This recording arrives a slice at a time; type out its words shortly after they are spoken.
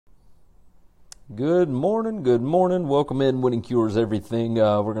Good morning, good morning. Welcome in Winning Cures Everything.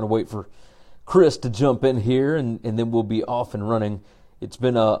 We're going to wait for Chris to jump in here, and then we'll be off and running. It's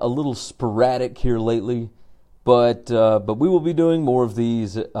been a little sporadic here lately, but we will be doing more of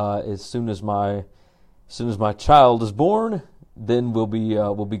these as soon as my child is born. Then we'll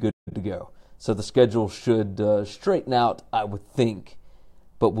be good to go. So the schedule should straighten out, I would think,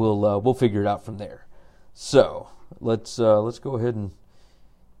 but we'll figure it out from there. So let's go ahead and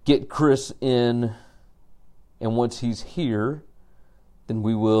get Chris in, and once he's here, then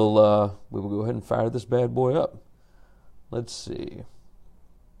we will go ahead and fire this bad boy up. Let's see.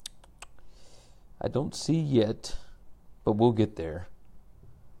 I don't see yet, but we'll get there.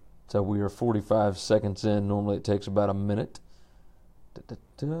 So we are 45 seconds in. Normally it takes about a minute.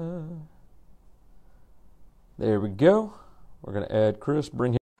 There we go. We're going to add Chris,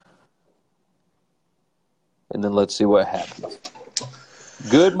 bring him, and then let's see what happens.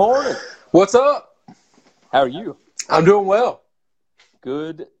 Good morning. What's up? How are you? I'm doing well.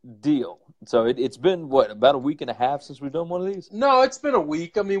 Good deal. So it's been, what, about a week and a half since we've done one of these? No, it's been a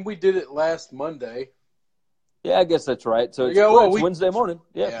week. I mean, we did it last Monday. Yeah, I guess that's right. So it's Wednesday morning.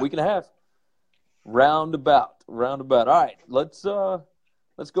 Yeah, week and a half. Roundabout. All right, let's go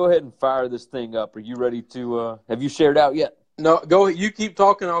ahead and fire this thing up. Are you ready to have you shared out yet? No, go ahead. You keep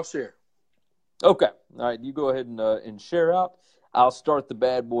talking, I'll share. Okay. All right, you go ahead and share out. I'll start the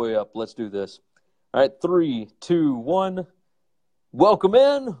bad boy up. Let's do this. All right, 3, 2, 1. Welcome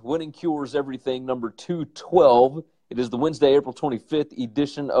in. Winning Cures Everything, number 212. It is the Wednesday, April 25th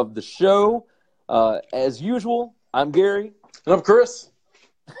edition of the show. As usual, I'm Gary. And I'm Chris.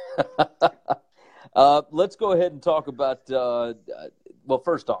 Let's go ahead and talk about,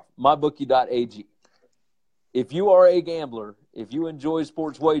 first off, mybookie.ag. If you are a gambler, if you enjoy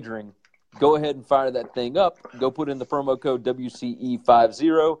sports wagering, go ahead and fire that thing up. Go put in the promo code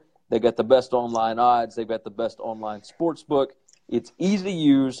WCE50. They got the best online odds. They've got the best online sports book. It's easy to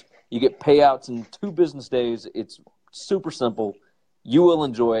use. You get payouts in 2 business days. It's super simple. You will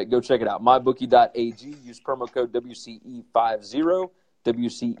enjoy it. Go check it out. Mybookie.ag. Use promo code WCE50,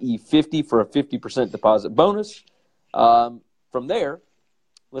 WCE50 for a 50% deposit bonus. From there,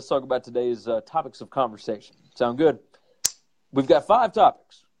 let's talk about today's topics of conversation. Sound good? We've got 5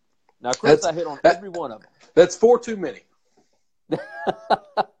 topics. Now, Chris, I hit on every one of them. That's 4 too many.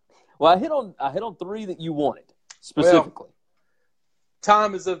 Well, I hit on 3 that you wanted specifically. Well,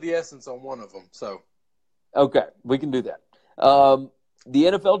 time is of the essence on one of them, so. Okay, we can do that. The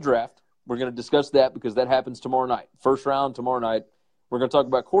NFL draft, we're going to discuss that because that happens tomorrow night. First round tomorrow night. We're going to talk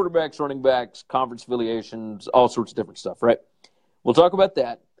about quarterbacks, running backs, conference affiliations, all sorts of different stuff, right? We'll talk about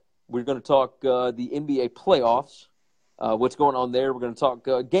that. We're going to talk the NBA playoffs. What's going on there. We're going to talk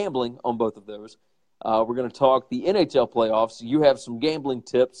gambling on both of those. We're going to talk the NHL playoffs. You have some gambling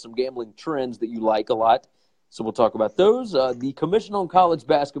tips, some gambling trends that you like a lot, so we'll talk about those. The Commission on College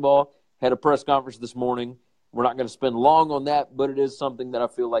Basketball had a press conference this morning. We're not going to spend long on that, but it is something that I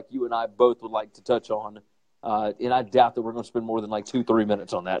feel like you and I both would like to touch on, and I doubt that we're going to spend more than like 2-3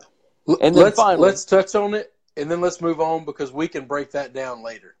 minutes on that. And then finally, let's touch on it, and then let's move on because we can break that down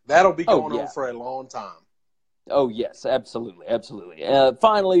later. That'll be going on for a long time. Oh, yes, absolutely.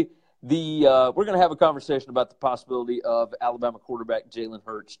 Finally, we're going to have a conversation about the possibility of Alabama quarterback Jalen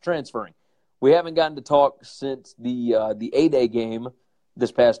Hurts transferring. We haven't gotten to talk since the A-Day game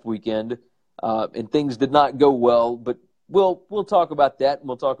this past weekend, and things did not go well, but we'll talk about that, and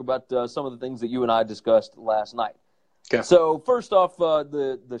we'll talk about some of the things that you and I discussed last night. Okay. So first off,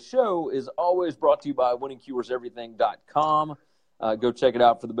 the show is always brought to you by winningcureseverything.com. Go check it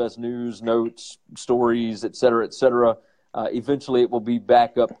out for the best news, notes, stories, et cetera, et cetera. Eventually, it will be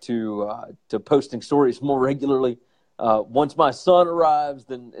back up to posting stories more regularly. Once my son arrives,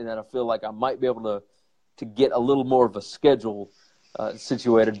 then I feel like I might be able to get a little more of a schedule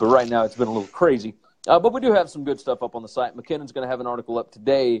situated. But right now, it's been a little crazy. But we do have some good stuff up on the site. McKinnon's going to have an article up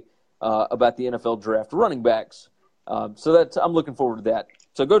today about the NFL draft running backs. So I'm looking forward to that.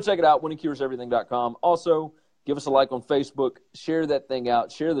 So go check it out, winningcureseverything.com. Also, give us a like on Facebook. Share that thing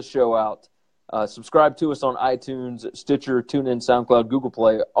out. Share the show out. Subscribe to us on iTunes, Stitcher, TuneIn, SoundCloud, Google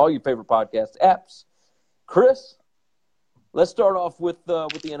Play, all your favorite podcast apps. Chris, let's start off with the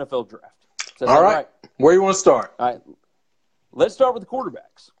NFL draft. All right. Where you want to start? All right. Let's start with the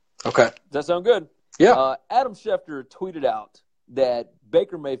quarterbacks. Okay. Does that sound good? Yeah. Adam Schefter tweeted out that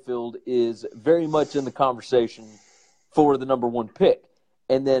Baker Mayfield is very much in the conversation for the number 1 pick.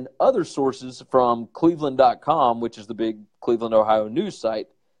 And then other sources from Cleveland.com, which is the big Cleveland, Ohio news site,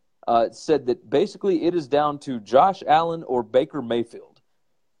 said that basically it is down to Josh Allen or Baker Mayfield.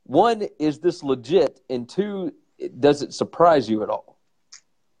 1, is this legit? And 2, does it surprise you at all?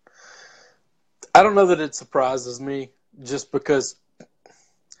 I don't know that it surprises me just because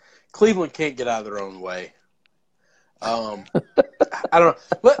Cleveland can't get out of their own way. I don't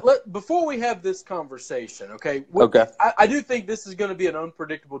know. Before we have this conversation, okay? Okay. I do think this is going to be an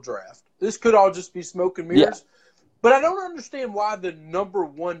unpredictable draft. This could all just be smoke and mirrors. Yeah. But I don't understand why the number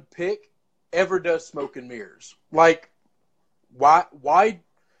one pick ever does smoke and mirrors. Like, why?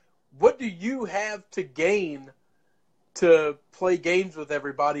 What do you have to gain to play games with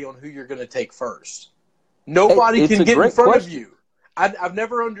everybody on who you're going to take first? Nobody can get in front of you. I've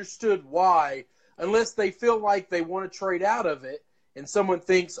never understood why, unless they feel like they want to trade out of it and someone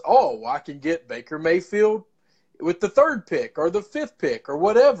thinks, oh, I can get Baker Mayfield with the third pick or the fifth pick or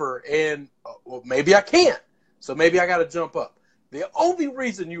whatever, and well, maybe I can't. So maybe I got to jump up. The only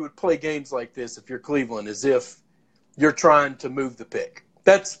reason you would play games like this if you're Cleveland is if you're trying to move the pick.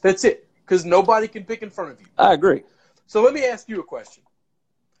 That's it, because nobody can pick in front of you. I agree. So let me ask you a question.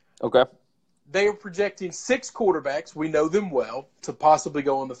 Okay. They are projecting 6 quarterbacks, we know them well, to possibly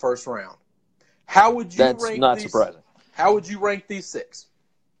go in the first round. How would you rank not these, surprising. How would you rank these 6?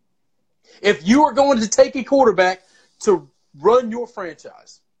 If you were going to take a quarterback to run your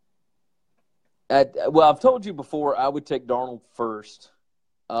franchise. Well, I've told you before I would take Darnold first.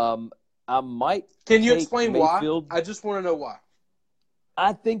 I might. Can you explain Mayfield. Why? I just want to know why.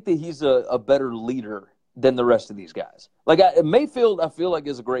 I think that he's a better leader than the rest of these guys. Like Mayfield, I feel like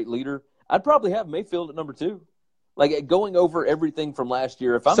is a great leader. I'd probably have Mayfield at number 2. Like going over everything from last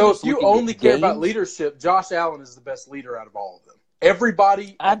year. If you only care about leadership, Josh Allen is the best leader out of all of them.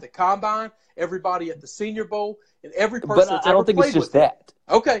 Everybody at the combine, everybody at the Senior Bowl, and every person that's ever played with him. But I don't think it's just that.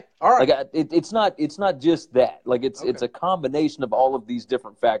 Okay, all right. Like it's not just that. Like it's a combination of all of these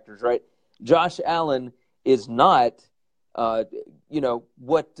different factors, right? Josh Allen is not,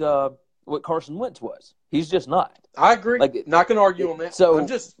 what Carson Wentz was. He's just not. I agree. Like, not going to argue on that. So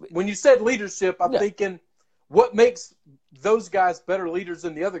when you said leadership, I'm thinking, what makes those guys better leaders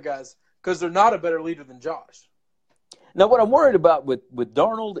than the other guys? Because they're not a better leader than Josh. Now, what I'm worried about with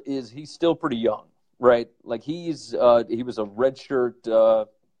Darnold is he's still pretty young, right? Like he was a redshirt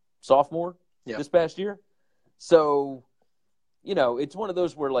sophomore this past year. So, it's one of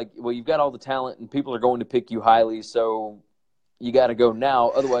those where you've got all the talent and people are going to pick you highly, so you got to go now.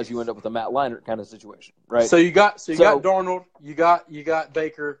 Otherwise, you end up with a Matt Leinart kind of situation, right? So you got Darnold, you got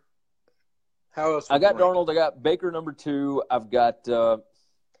Baker. How else? I got Darnold. I got Baker number 2. I've got.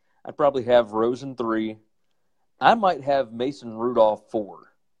 I'd probably have Rosen 3. I might have Mason Rudolph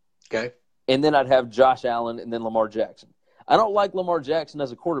 4. Okay. And then I'd have Josh Allen and then Lamar Jackson. I don't like Lamar Jackson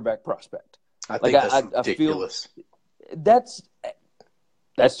as a quarterback prospect. I think that's ridiculous. I feel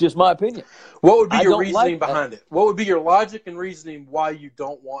that's just my opinion. What would be your reasoning behind it? What would be your logic and reasoning why you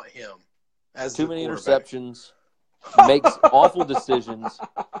don't want him as too many interceptions, makes awful decisions.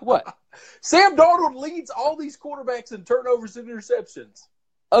 What? Sam Darnold leads all these quarterbacks in turnovers and interceptions.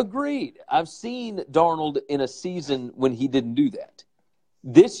 Agreed. I've seen Darnold in a season when he didn't do that.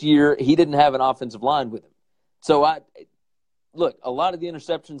 This year, he didn't have an offensive line with him. So, a lot of the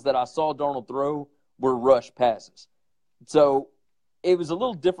interceptions that I saw Darnold throw were rush passes. So, it was a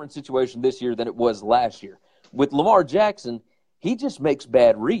little different situation this year than it was last year. With Lamar Jackson, he just makes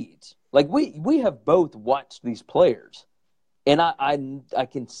bad reads. Like, we have both watched these players, and I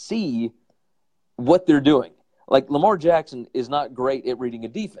can see what they're doing. Like, Lamar Jackson is not great at reading a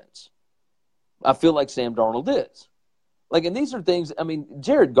defense. I feel like Sam Darnold is. Like, and these are things,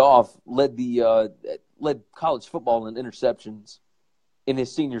 Jared Goff led college football in interceptions in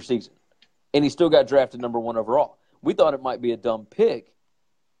his senior season, and he still got drafted number 1 overall. We thought it might be a dumb pick,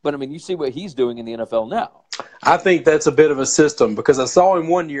 but, you see what he's doing in the NFL now. I think that's a bit of a system because I saw him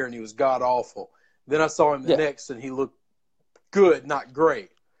one year and he was god-awful. Then I saw him the next and he looked good, not great.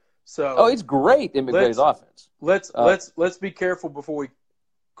 So he's great in McVay's offense. Let's be careful before we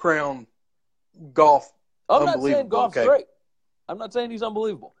crown Goff. I'm not saying Goff's great. I'm not saying he's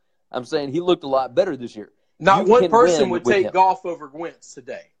unbelievable. I'm saying he looked a lot better this year. Not one person would take Goff over Wentz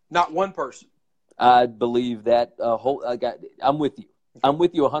today. Not one person. I believe that I'm with you. I'm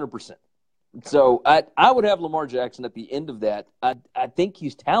with you 100%. So I would have Lamar Jackson at the end of that. I think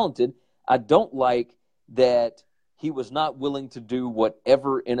he's talented. I don't like that he was not willing to do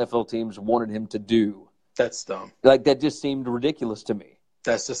whatever NFL teams wanted him to do. That's dumb. Like, that just seemed ridiculous to me.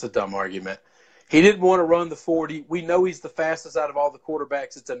 That's just a dumb argument. He didn't want to run the 40. We know he's the fastest out of all the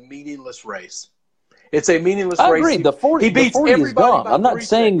quarterbacks. It's a meaningless race. It's a meaningless race. I agree. The 40, he beats the 40 everybody is dumb. I'm not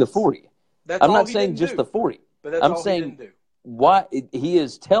saying the 40. I'm not saying just the 40. But that's I'm all saying he didn't do. Why he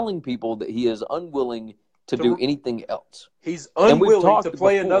is telling people that he is unwilling to do anything else. He's unwilling to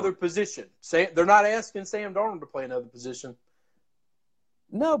play another position. They're not asking Sam Darnold to play another position.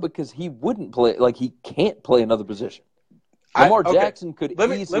 No, because he wouldn't play. Like, he can't play another position. Lamar Jackson could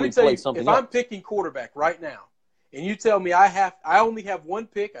easily play something else. If I'm picking quarterback right now, and you tell me I only have one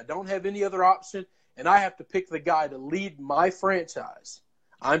pick, I don't have any other option, and I have to pick the guy to lead my franchise,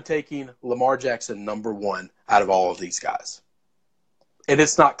 I'm taking Lamar Jackson number 1 out of all of these guys. And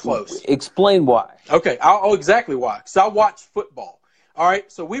it's not close. Explain why. Okay, I'll exactly why. Because I watch football. All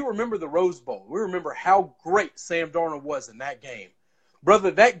right, so we remember the Rose Bowl. We remember how great Sam Darnold was in that game.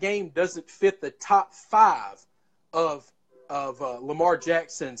 Brother, that game doesn't fit the top 5 of Lamar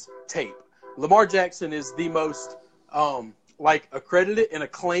Jackson's tape. Lamar Jackson is the most accredited and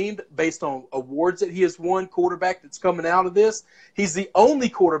acclaimed based on awards that he has won quarterback that's coming out of this. He's the only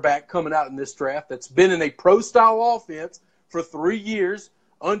quarterback coming out in this draft that's been in a pro-style offense for 3 years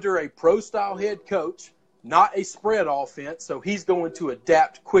under a pro-style head coach, not a spread offense, so he's going to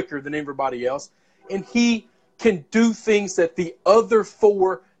adapt quicker than everybody else. And he can do things that the other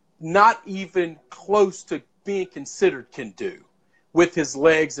 4, not even close to being considered, can do with his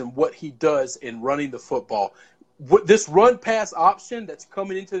legs and what he does in running the football. This run-pass option that's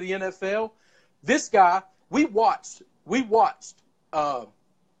coming into the NFL, this guy, we watched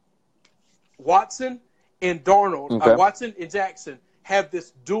Watson and Darnold, Watson and Jackson have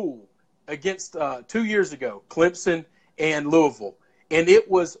this duel against 2 years ago, Clemson and Louisville. And it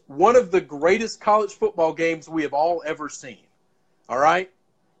was one of the greatest college football games we have all ever seen. All right?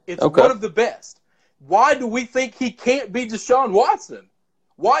 It's one of the best. Why do we think he can't be Deshaun Watson?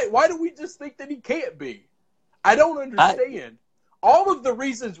 Why do we just think that he can't be? I don't understand. All of the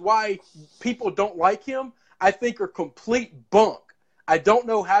reasons why people don't like him, I think, are complete bunk. I don't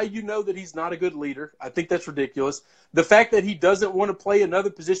know how you know that he's not a good leader. I think that's ridiculous. The fact that he doesn't want to play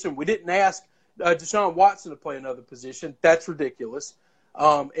another position, we didn't ask Deshaun Watson to play another position. That's ridiculous.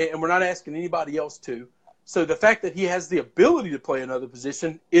 And we're not asking anybody else to. So the fact that he has the ability to play another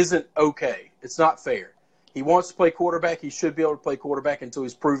position isn't okay. It's not fair. He wants to play quarterback. He should be able to play quarterback until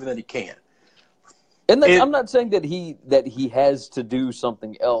he's proven that he can. And I'm not saying that he has to do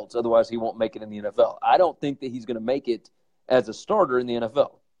something else, otherwise he won't make it in the NFL. I don't think that he's going to make it as a starter in the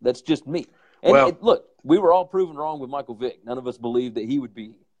NFL. That's just me. And look, we were all proven wrong with Michael Vick. None of us believed that he would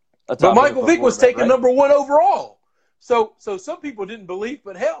be a top. But Michael Vick was taken number 1 overall. So some people didn't believe,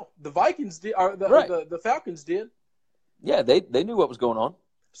 but hell, the Vikings did, or the Falcons did. Yeah, they knew what was going on.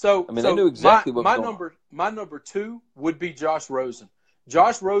 So they knew exactly what was going on. My number 2 would be Josh Rosen.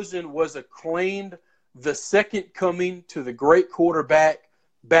 Josh Rosen was acclaimed the second coming to the great quarterback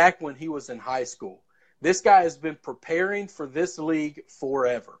back when he was in high school. This guy has been preparing for this league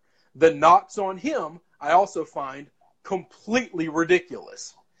forever. The knocks on him, I also find completely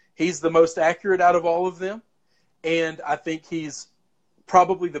ridiculous. He's the most accurate out of all of them, and I think he's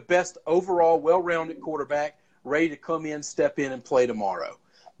probably the best overall well-rounded quarterback ready to come in, step in, and play tomorrow.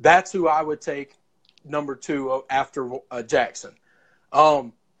 That's who I would take number 2 after Jackson.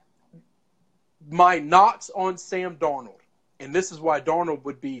 My knocks on Sam Darnold, and this is why Darnold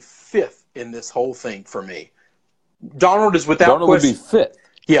would be 5th in this whole thing for me. Darnold is without question. Would be 5th.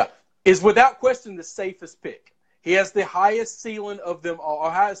 Yeah, is without question the safest pick. He has the highest ceiling of them all,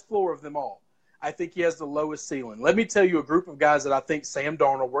 or highest floor of them all. I think he has the lowest ceiling. Let me tell you a group of guys that I think Sam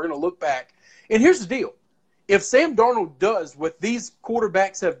Darnold, we're going to look back. And here's the deal. If Sam Darnold does what these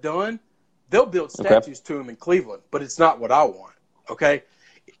quarterbacks have done, they'll build statues to him in Cleveland, but it's not what I want, okay?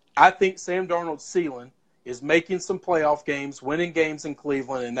 I think Sam Darnold's ceiling is making some playoff games, winning games in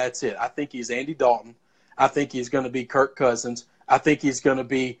Cleveland, and that's it. I think he's Andy Dalton. I think he's going to be Kirk Cousins. I think he's going to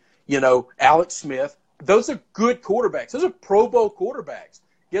be, Alex Smith. Those are good quarterbacks. Those are Pro Bowl quarterbacks.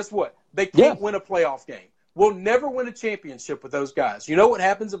 Guess what? They can't win a playoff game. We'll never win a championship with those guys. You know what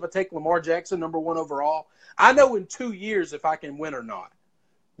happens if I take Lamar Jackson number 1 overall? I know in 2 years if I can win or not.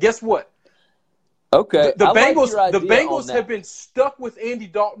 Guess what? Okay. The Bengals have been stuck with Andy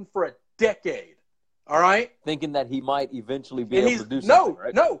Dalton for a decade. All right? Thinking that he might eventually be able to do something,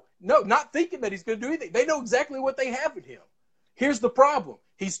 right? No, not thinking that he's going to do anything. They know exactly what they have in him. Here's the problem.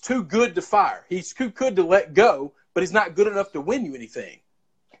 He's too good to fire. He's too good to let go, but he's not good enough to win you anything.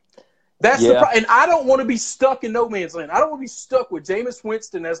 That's the problem. And I don't want to be stuck in no man's land. I don't want to be stuck with Jameis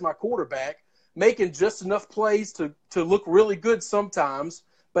Winston as my quarterback, making just enough plays to look really good sometimes,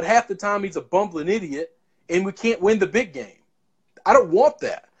 but half the time he's a bumbling idiot, and we can't win the big game. I don't want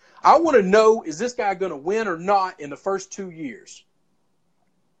that. I want to know, is this guy going to win or not in the first 2 years?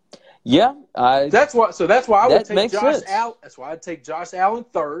 Yeah, that's why I would take Josh Allen. That's why I'd take Josh Allen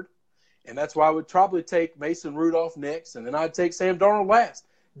 3rd, and that's why I would probably take Mason Rudolph next, and then I'd take Sam Darnold last.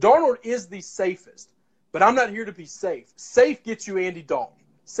 Darnold is the safest, but I'm not here to be safe. Safe gets you Andy Dalton.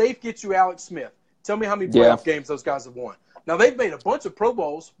 Safe gets you Alex Smith. Tell me how many playoff games those guys have won. Now they've made a bunch of Pro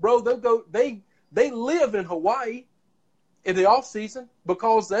Bowls, bro. They live in Hawaii in the off season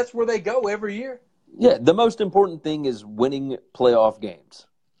because that's where they go every year. Yeah, the most important thing is winning playoff games.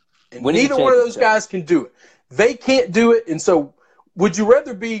 And neither one of those guys can do it. They can't do it, and so would you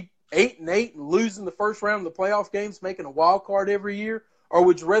rather be 8-8 and losing the first round of the playoff games, making a wild card every year, or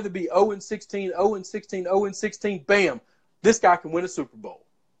would you rather be 0-16, 0-16, 0-16, bam, this guy can win a Super Bowl?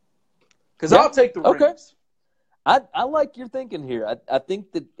 Because I'll take the rings. I like your thinking here. I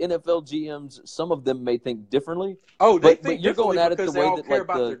think that NFL GMs, some of them may think differently. Oh, they think you're going at it the they way all that care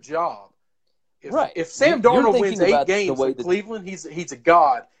about their job. Right. If Sam Darnold wins 8 games in Cleveland, he's a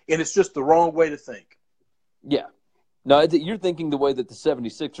god, and it's just the wrong way to think. Yeah. No, you're thinking the way that the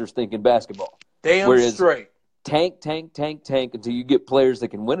 76ers think in basketball. Damn straight. Tank until you get players that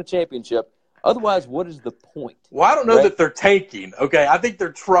can win a championship. Otherwise, what is the point? Well, I don't know that they're tanking. Okay, I think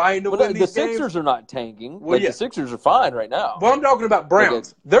they're trying to win these games. The Sixers are not tanking. Well, the Sixers are fine right now. Well, I'm talking about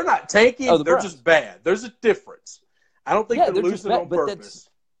Browns. They're not tanking. They're just bad. There's a difference. I don't think they're losing on purpose.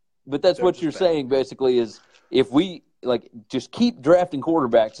 But that's what you're saying, basically, is if we just keep drafting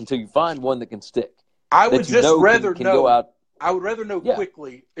quarterbacks until you find one that can stick. I would rather know. I would rather know Yeah.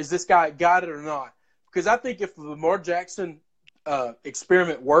 quickly, is this guy got it or not? Because I think if the Lamar Jackson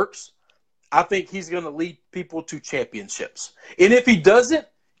experiment works, I think he's going to lead people to championships. And if he doesn't,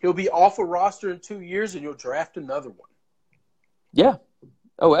 he'll be off a roster in 2 years, and you'll draft another one. Yeah.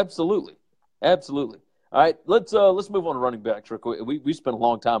 Oh, absolutely, absolutely. All right, let's move on to running backs real quick. We spent a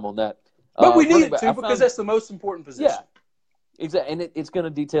long time on that, but we needed to because that's the most important position. Yeah, exactly. And it's going to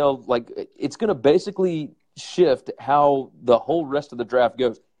detail it's going to basically shift how the whole rest of the draft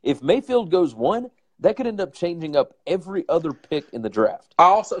goes. If Mayfield goes 1, that could end up changing up every other pick in the draft.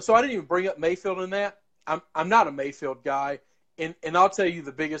 I didn't even bring up Mayfield in that. I'm not a Mayfield guy, and I'll tell you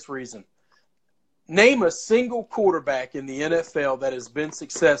the biggest reason. Name a single quarterback in the NFL that has been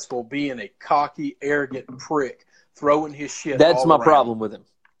successful being a cocky, arrogant prick, throwing his shit That's all my around. problem with him.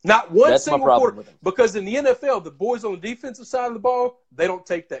 Not one single quarterback. Because in the NFL, the boys on the defensive side of the ball, they don't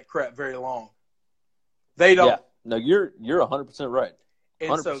take that crap very long. They don't. Yeah. No, you're 100% right.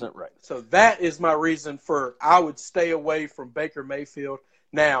 100% right. So that is my reason for I would stay away from Baker Mayfield.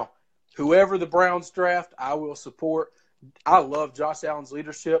 Now, whoever the Browns draft, I will support. I love Josh Allen's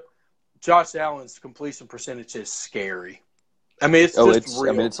leadership. Josh Allen's completion percentage is scary. I mean, it's real.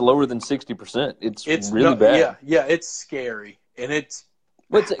 I mean, it's lower than 60%. It's really bad. Yeah, it's scary, and it's.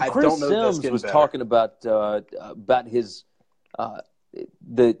 Chris Sims was talking about his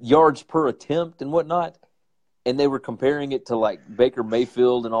the yards per attempt and whatnot, and they were comparing it to Baker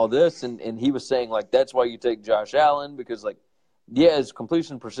Mayfield and all this, and he was saying that's why you take Josh Allen because his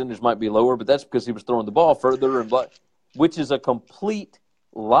completion percentage might be lower, but that's because he was throwing the ball further which is a complete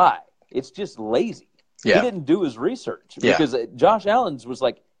lie. It's just lazy. Yeah. He didn't do his research because Josh Allen's was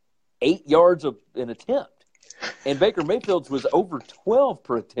 8 yards an attempt, and Baker Mayfield's was over 12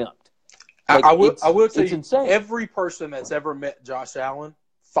 per attempt. I will tell you, insane. Every person that's ever met Josh Allen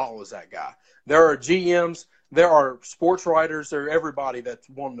follows that guy. There are GMs, there are sports writers, there are everybody that's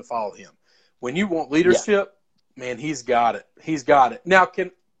wanting to follow him. When you want leadership, man, he's got it. He's got it. Now,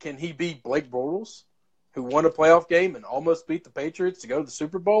 can he be Blake Bortles, who won a playoff game and almost beat the Patriots to go to the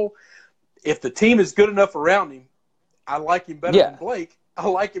Super Bowl? If the team is good enough around him, I like him better than Blake. I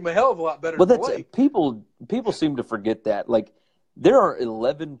like him a hell of a lot better than Blake. People seem to forget that. There are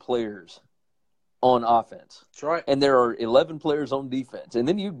 11 players on offense. That's right. And there are 11 players on defense. And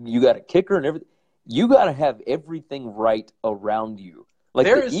then you got a kicker and everything. You got to have everything right around you.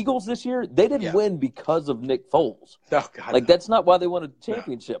 Eagles this year, they didn't win because of Nick Foles. Oh, God, that's not why they won a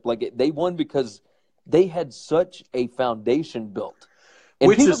championship. No. They won because they had such a foundation built. And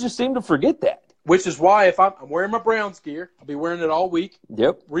people just seem to forget that. Which is why if I'm wearing my Browns gear, I'll be wearing it all week.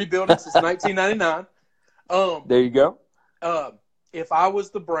 Yep. Rebuilding since 1999. There you go. If I was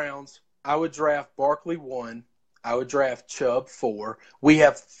the Browns, I would draft Barkley 1. I would draft Chubb 4. We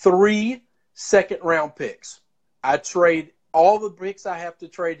have 3 second-round picks. I trade all the picks I have to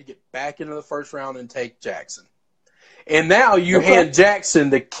trade to get back into the first round and take Jackson. And now you hand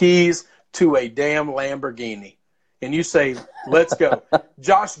Jackson the keys to a damn Lamborghini. And you say, let's go.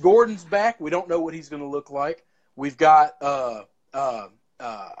 Josh Gordon's back. We don't know what he's going to look like. We've got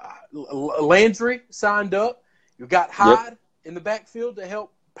Landry signed up. You've got Hyde in the backfield to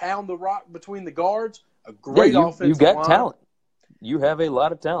help pound the rock between the guards. A great offensive You got line. talent. You have a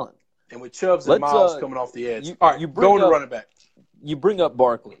lot of talent. And with Chubbs and Miles coming off the edge. All right, going to running back. You bring up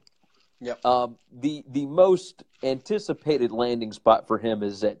Barkley. Yep. The most anticipated landing spot for him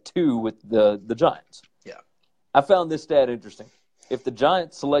is at 2 with the Giants. Yeah. I found this stat interesting. If the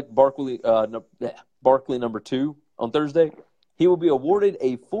Giants select Barkley number 2 on Thursday, he will be awarded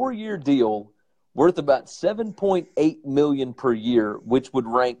a 4-year deal worth about $7.8 million per year, which would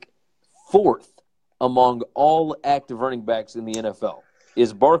rank 4th among all active running backs in the NFL.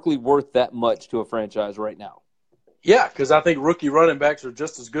 Is Barkley worth that much to a franchise right now? Yeah, because I think rookie running backs are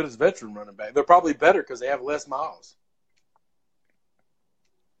just as good as veteran running backs. They're probably better because they have less miles.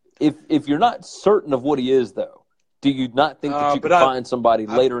 If you're not certain of what he is, though, do you not think that you could find somebody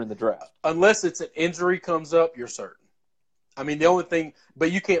later in the draft? Unless it's an injury comes up, you're certain. I mean, the only thing –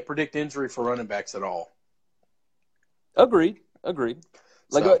 but you can't predict injury for running backs at all. Agreed.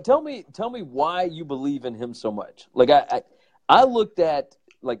 Like, so, tell me why you believe in him so much. Like, I looked at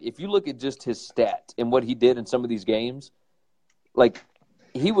 – like, if you look at just his stat and what he did in some of these games, like,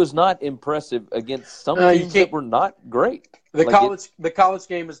 he was not impressive against some teams that were not great. The college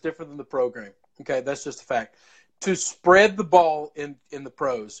game is different than the pro game. Okay, that's just a fact. To spread the ball in the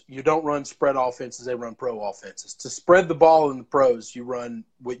pros, you don't run spread offenses; they run pro offenses. To spread the ball in the pros,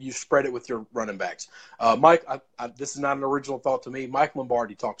 you spread it with your running backs. Mike, this is not an original thought to me. Mike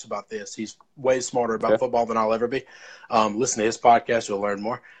Lombardi talks about this. He's way smarter about football than I'll ever be. Listen to his podcast; you'll learn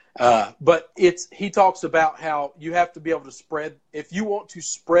more. But he talks about how you have to be able to spread. If you want to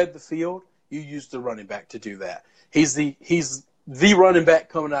spread the field, you use the running back to do that. He's the running back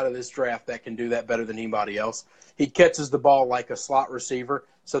coming out of this draft that can do that better than anybody else. He catches the ball like a slot receiver,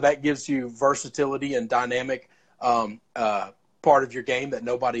 so that gives you versatility and dynamic part of your game that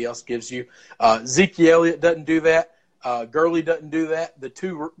nobody else gives you. Zeke Elliott doesn't do that. Gurley doesn't do that. The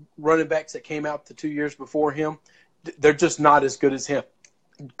two running backs that came out the 2 years before him, they're just not as good as him.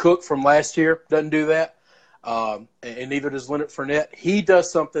 Cook from last year doesn't do that, and neither does Leonard Fournette. He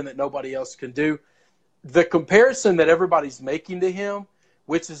does something that nobody else can do. The comparison that everybody's making to him,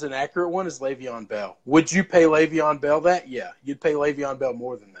 which is an accurate one, is Le'Veon Bell. Would you pay Le'Veon Bell that? Yeah, you'd pay Le'Veon Bell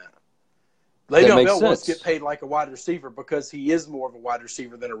more than that. Le'Veon Bell wants to get paid like a wide receiver because he is more of a wide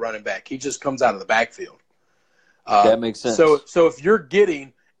receiver than a running back. He just comes out of the backfield. That makes sense. So if you're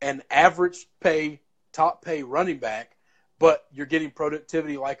getting an average pay, top pay running back, but you're getting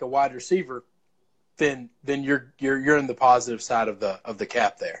productivity like a wide receiver, then you're in the positive side of the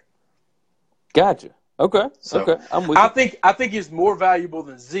cap there. Gotcha. Okay. I'm with you. I think he's more valuable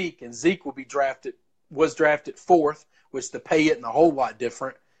than Zeke, and Zeke was drafted 4th, which the pay isn't a whole lot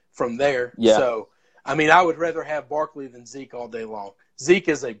different from there. Yeah. So, I mean, I would rather have Barkley than Zeke all day long. Zeke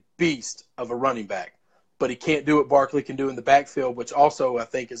is a beast of a running back, but he can't do what Barkley can do in the backfield, which also I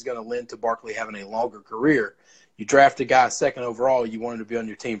think is going to lend to Barkley having a longer career. You draft a guy 2nd overall, you want him to be on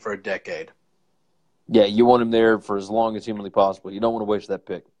your team for a decade. Yeah, you want him there for as long as humanly possible. You don't want to waste that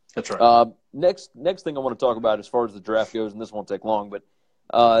pick. That's right. Next thing I want to talk about as far as the draft goes, and this won't take long, but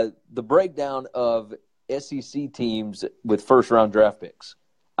the breakdown of SEC teams with first-round draft picks.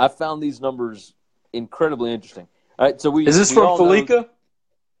 I found these numbers incredibly interesting. All right, so is this from Felica?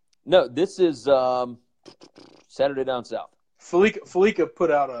 No, this is Saturday Down South. Felica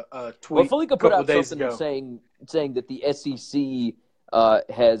put out a tweet. Well, Felica put out something saying that the SEC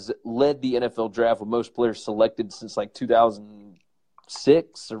has led the NFL draft with most players selected since like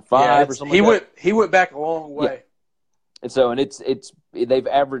 2006 or 5 or something. He went back a long way. Yeah. And so, they've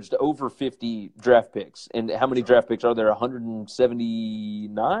averaged over 50 draft picks. And how many draft picks are there?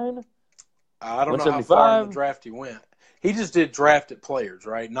 179? I don't know how far in the draft he went. He just did drafted players,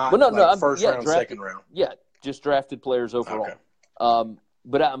 right? Not first round, second round. Yeah, just drafted players overall. Okay.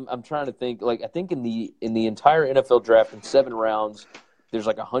 But I'm trying to think. Like, I think in the entire NFL draft in 7 rounds, there's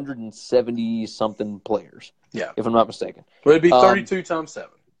like 170 something players. Yeah, if I'm not mistaken. Well, it'd be 32 times 7.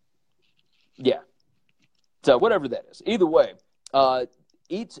 Yeah. So whatever that is. Either way,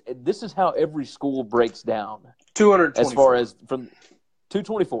 this is how every school breaks down. 224. As far as from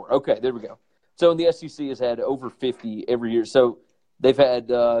 224. Okay, there we go. So the SEC has had over 50 every year. So they've had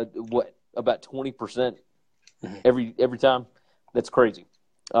about 20% every time. That's crazy,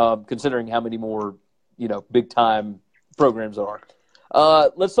 considering how many more big time programs are.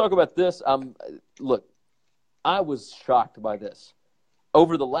 Let's talk about this. Look, I was shocked by this.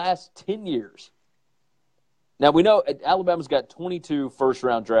 Over the last 10 years. Now, we know Alabama's got 22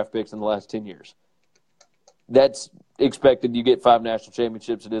 first-round draft picks in the last 10 years. That's expected. You get 5 national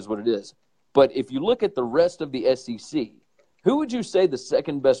championships. It is what it is. But if you look at the rest of the SEC, who would you say the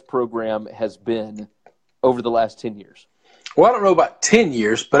second-best program has been over the last 10 years? Well, I don't know about 10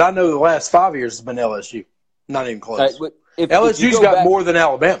 years, but I know the last 5 years has been LSU. Not even close. LSU's got more than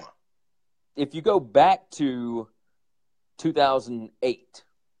Alabama. If you go back to 2008,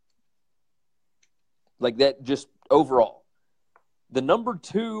 like that, just overall, the number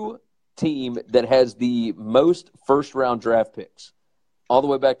 2 team that has the most first-round draft picks, all the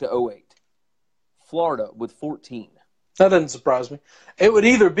way back to 2008, Florida with 14. That doesn't surprise me. It would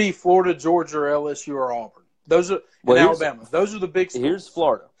either be Florida, Georgia, or LSU or Auburn. Those are Alabama. Those are the big schools. Here's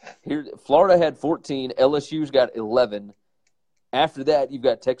Florida. Florida had 14. LSU's got 11. After that, you've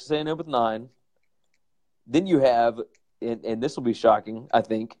got Texas A&M with 9. Then you have, and this will be shocking, I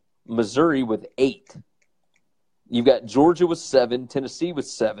think, Missouri with 8. You've got Georgia with 7. Tennessee with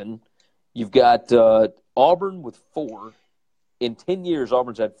 7. You've got Auburn with 4. In 10 years,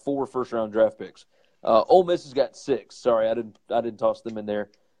 Auburn's had 4 first-round draft picks. Ole Miss has got 6. Sorry, I didn't toss them in there.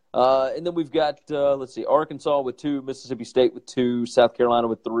 And then we've got Arkansas with 2, Mississippi State with 2, South Carolina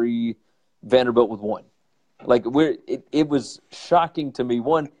with 3, Vanderbilt with 1. Like it was shocking to me.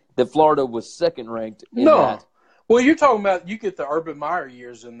 One, that Florida was second ranked. That. Well, you're talking about you get the Urban Meyer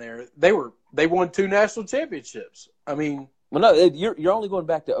years in there. They won 2 national championships. I mean, well, no, you're only going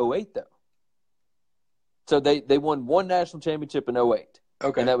back to 2008 though. So they won 1 national championship in 2008.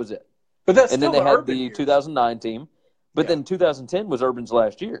 Okay, and that was it. But that's and still then they had Urban the years. 2009 team. But then 2010 was Urban's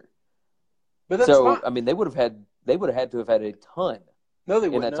last year. But that's so fine. I mean, they would have had to have had a ton. No,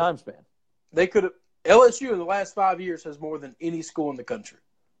 they in that time span. They could have. LSU in the last 5 years has more than any school in the country.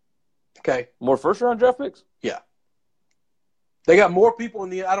 Okay, more first round draft picks. Yeah, they got more people in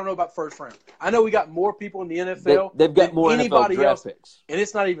the. I don't know about first round. I know we got more people in the NFL. They've got more anybody NFL draft else, picks, and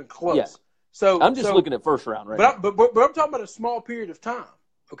it's not even close. Yeah. So I'm just looking at first round right now. But I'm talking about a small period of time.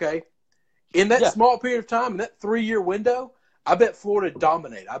 Okay, in that small period of time, in that 3-year window, I bet Florida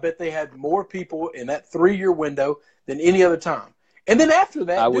dominated. I bet they had more people in that 3-year window than any other time. And then after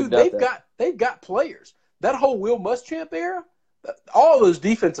that, dude, they've got players. That whole Will Muschamp era, all those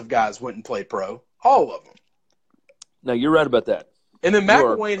defensive guys went and played pro. All of them. No, you're right about that. And then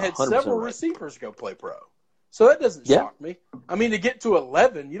McElwain had several receivers go play pro. So that doesn't shock me. I mean, to get to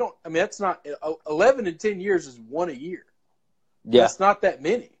 11, that's not 11 in 10 years is 1 a year. Yeah. That's not that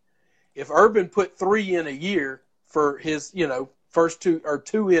many. If Urban put 3 in a year for his, first 2 or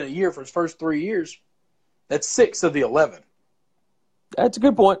 2 in a year for his first 3 years, that's 6 of the 11. That's a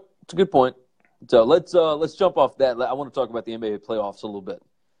good point. So let's jump off that. I want to talk about the NBA playoffs a little bit.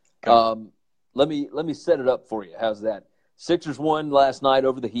 Okay. Let me set it up for you. How's that? Sixers won last night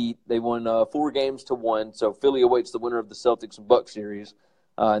over the Heat. They won 4-1. So Philly awaits the winner of the Celtics and Bucks series,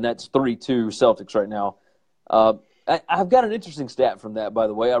 and that's 3-2 Celtics right now. I've got an interesting stat from that, by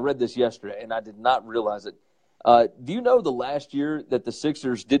the way. I read this yesterday, and I did not realize it. Do you know the last year that the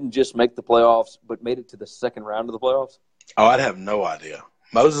Sixers didn't just make the playoffs, but made it to the second round of the playoffs? Oh, I'd have no idea.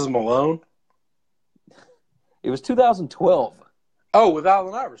 Moses Malone? It was 2012. Oh, with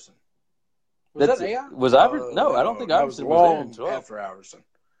Allen Iverson. Was that AI? Was Iverson? No, I don't think Iverson was long after Iverson.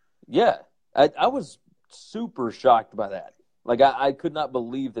 Yeah. I was super shocked by that. Like, I could not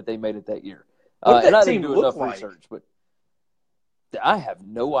believe that they made it that year. What did that and I team didn't do look enough like? research, but I have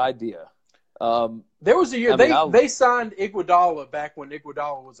no idea. There was a year they signed Iguodala back when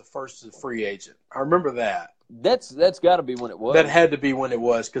Iguodala was a first free agent. I remember that. That's got to be when it was. That had to be when it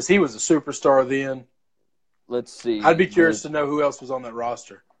was because he was a superstar then. Let's see. I'd be curious to know who else was on that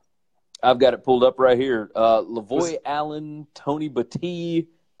roster. I've got it pulled up right here. Lavoy Allen, Tony Battie,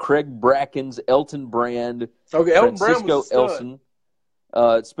 Craig Brackens, Elton Brand, Elton Francisco Elson,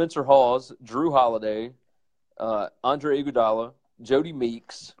 Spencer Hawes, Drew Holiday, Andre Iguodala, Jody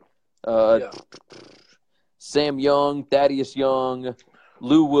Meeks, Sam Young, Thaddeus Young,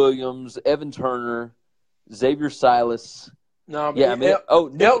 Lou Williams, Evan Turner, Xavier Silas. Nikola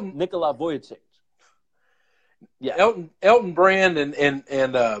Vujacic. Yeah, Elton Brand and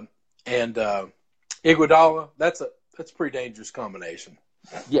Iguodala. That's a pretty dangerous combination.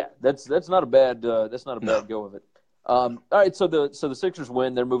 Yeah, that's not a bad go of it. All right, so the Sixers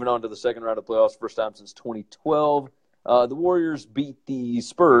win. They're moving on to the second round of playoffs, first time since 2012. The Warriors beat the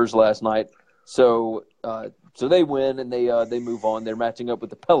Spurs last night, so they win and they move on. They're matching up with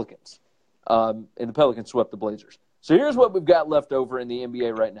the Pelicans, and the Pelicans swept the Blazers. So here's what we've got left over in the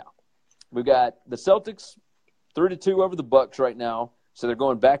NBA right now. We've got the Celtics 3-2 over the Bucks right now, so they're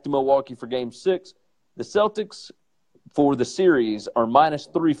going back to Milwaukee for Game 6. The Celtics for the series are minus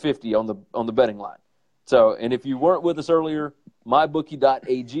 350 on the betting line. So, and if you weren't with us earlier,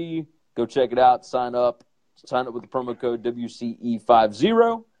 mybookie.ag, go check it out. Sign up with the promo code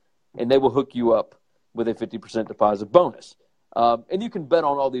WCE50, and they will hook you up with a 50% deposit bonus. And you can bet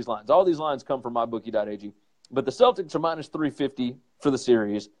on all these lines. All these lines come from mybookie.ag. But the Celtics are minus 350 for the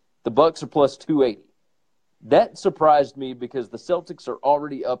series. The Bucks are plus 280. That surprised me because the Celtics are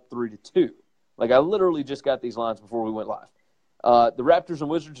already up 3-2. Like, I literally just got these lines before we went live. The Raptors and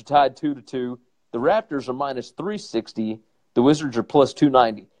Wizards are tied 2-2. The Raptors are minus 360. The Wizards are plus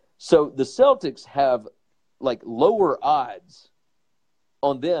 290. So the Celtics have, like, lower odds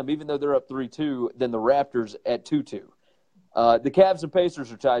on them, even though they're up 3-2, than the Raptors at 2-2. The Cavs and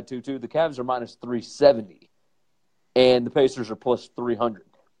Pacers are tied 2-2. The Cavs are minus 370, and the Pacers are plus 300.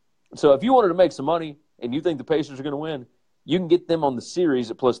 So if you wanted to make some money and you think the Pacers are going to win, you can get them on the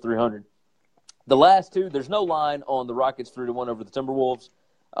series at plus 300. The last two, there's no line on the Rockets 3-1 over the Timberwolves.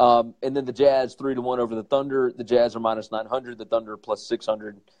 And then the Jazz 3-1 over the Thunder. The Jazz are minus 900. The Thunder are plus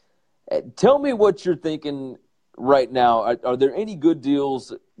 600. Tell me what you're thinking right now. Are there any good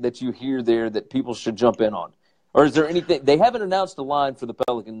deals that you hear there that people should jump in on? Or is there anything – they haven't announced a line for the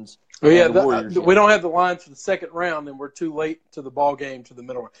Pelicans and the Warriors yet. We don't have the line for the second round, and we're too late to the ball game to the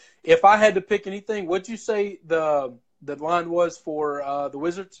middle round. If I had to pick anything, what'd you say the line was for the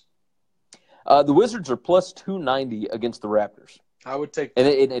Wizards? The Wizards are plus 290 against the Raptors. I would take – and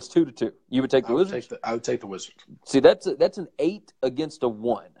it's 2-2. You would take the Wizards? I would take the Wizards. See, that's an 8 against a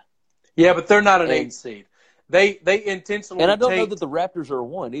 1. Yeah, but they're not an 8 seed. They intentionally and I don't know that the Raptors are a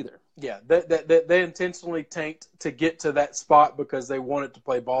 1 either. Yeah, they intentionally tanked to get to that spot because they wanted to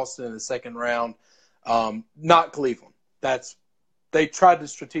play Boston in the second round, not Cleveland. They tried to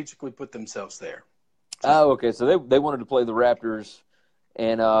strategically put themselves there. Oh, okay. So they wanted to play the Raptors,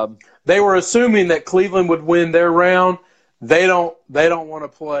 and they were assuming that Cleveland would win their round. They don't want to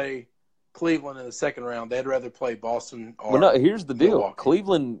play Cleveland in the second round. They'd rather play Boston or well, no, here's the deal.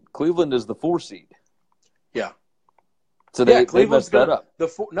 Milwaukee. Cleveland is the 4 seed. Yeah. So they messed that up.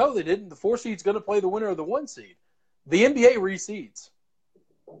 No, they didn't. The 4 seed's going to play the winner of the 1 seed. The NBA reseeds.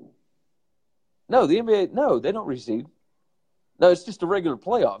 No, the NBA. No, they don't reseed. No, it's just a regular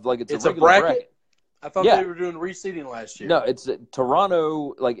playoff. Like it's a regular bracket. I thought they were doing reseeding last year. No, it's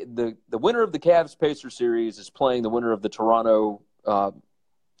Toronto. Like the winner of the Cavs Pacers series is playing the winner of the Toronto.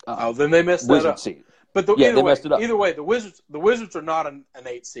 Then they messed that up. Seed. But they messed it up. Either way, the Wizards are not an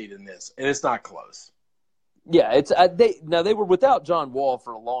 8 seed in this, and it's not close. Yeah, it's they were without John Wall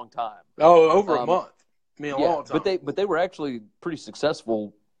for a long time. Oh, over a month. I mean, a long time. But they were actually pretty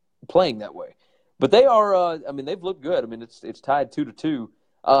successful playing that way. But they are. They've looked good. I mean, it's tied 2-2.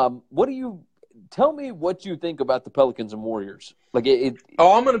 Tell me what you think about the Pelicans and Warriors? Like I'm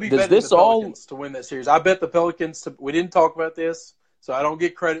going to be betting the Pelicans to win that series. I bet the Pelicans. We didn't talk about this, so I don't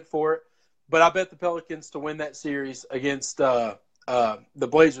get credit for it. But I bet the Pelicans to win that series against the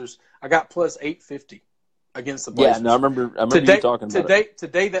Blazers. I got plus 850 against the Blazers. Yeah, no, I remember you talking about it.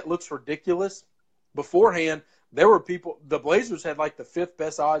 Today that looks ridiculous. Beforehand, there were people. The Blazers had like the 5th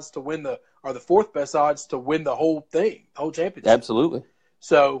best odds to win the 4th best odds to win the whole thing, the whole championship. Absolutely.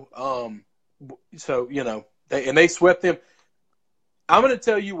 So, they swept them. I'm going to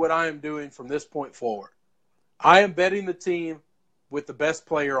tell you what I am doing from this point forward. I am betting the team with the best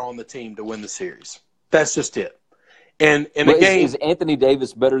player on the team to win the series. That's just it. And in the game, is Anthony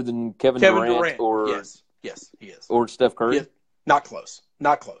Davis better than Kevin Durant? Or yes, he is. Or Steph Curry? Yes. Not close.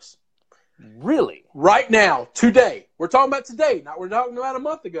 Really? Right now, today. We're talking about today. We're talking about a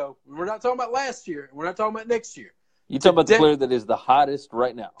month ago. We're not talking about last year. We're not talking about next year. You talking about the player that is the hottest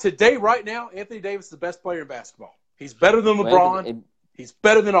right now? Today, right now, Anthony Davis is the best player in basketball. He's better than LeBron. He's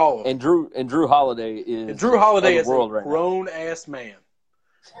better than all of them. And Drew Holiday is a grown-ass man.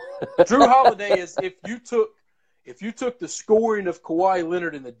 Drew Holiday is if you took the scoring of Kawhi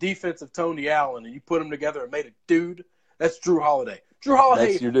Leonard and the defense of Tony Allen and you put them together and made a dude, that's Drew Holiday. Drew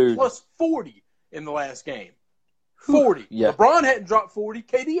Holiday plus 40 in the last game. 40. Yeah. LeBron hadn't dropped 40.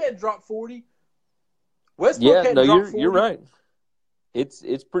 KD hadn't dropped 40. Westbrook hadn't dropped 40. You're right. It's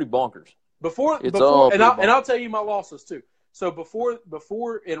pretty bonkers. I'll tell you my losses too. So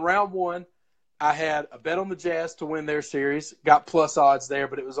before in round 1, I had a bet on the Jazz to win their series. Got plus odds there,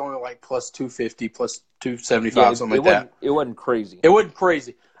 but it was only like plus 250, plus 275, something like that. It wasn't crazy. It wasn't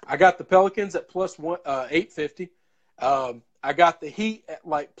crazy. I got the Pelicans at plus 850. I got the Heat at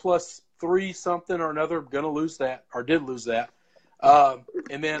like plus 3 something or another. I'm gonna lose that, or did lose that.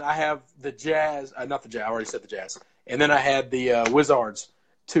 And then I have the Jazz. Not the Jazz. I already said the Jazz. And then I had the Wizards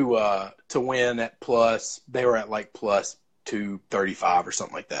to win at plus. They were at like plus 235 or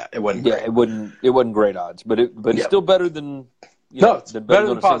something like that. It wasn't great. It wasn't great odds, but it's still better than it's better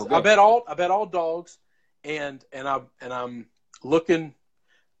than positive. I bet all dogs, and I'm looking.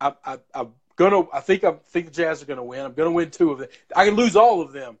 I think the Jazz are gonna win. I'm gonna win 2 of them. I can lose all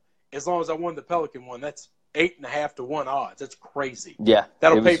of them as long as I won the Pelican one. That's 8.5 to 1 odds. That's crazy. Yeah,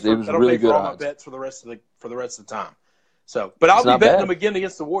 that'll pay for all my bets for the rest of the time. So, but I'll be betting them again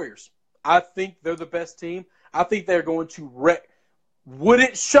against the Warriors. I think they're the best team. I think they're going to wreck. Would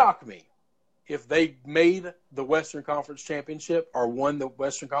it shock me if they made the Western Conference Championship or won the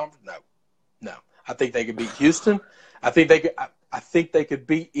Western Conference? No. I think they could beat Houston. I think they could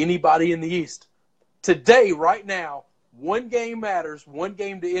beat anybody in the East. Today, right now, one game matters, one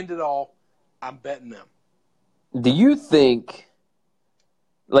game to end it all, I'm betting them. Do you think,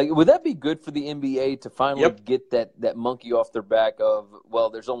 would that be good for the NBA to finally get that monkey off their back of, well,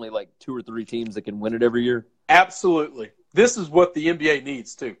 there's only 2 or 3 teams that can win it every year? Absolutely. This is what the NBA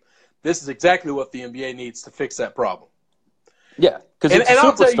needs, too. This is exactly what the NBA needs to fix that problem. Yeah, because it's a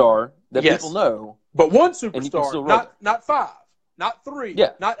superstar that people know. But one superstar, not 5, not 3,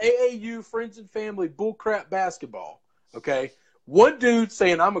 not AAU, friends and family, bullcrap basketball, okay? One dude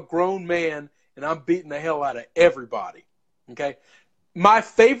saying, I'm a grown man and I'm beating the hell out of everybody, okay? My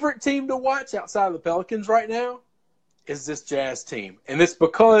favorite team to watch outside of the Pelicans right now is this Jazz team. And it's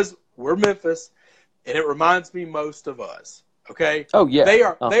because we're Memphis, and it reminds me most of us, okay? Oh, yeah. They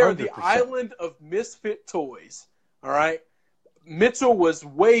are the island of misfit toys, all right? Mitchell was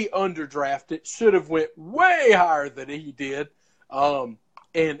way underdrafted, should have went way higher than he did, and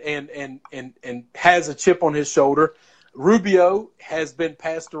has a chip on his shoulder. Rubio has been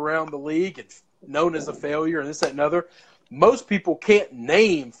passed around the league and known as a failure and this, that, and other. Most people can't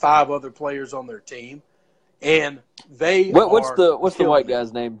name 5 other players on their team, and they what's the white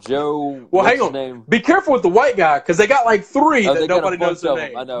guy's name? Joe. Well, hang on. Name? Be careful with the white guy because they got 3 that nobody knows their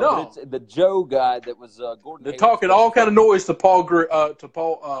name. I know. No. But it's the Joe guy that was Gordon. They're talking all kind of noise to Paul George.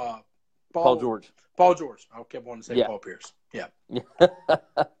 Paul George. I kept wanting to say Paul Pierce. Yeah.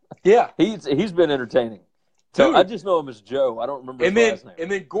 Yeah. He's been entertaining. So dude, I just know him as Joe. I don't remember his last name.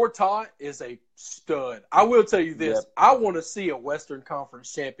 And then Gortat is a stud. I will tell you this. Yep. I want to see a Western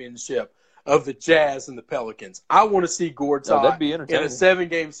Conference championship of the Jazz and the Pelicans. I want to see Gortat in a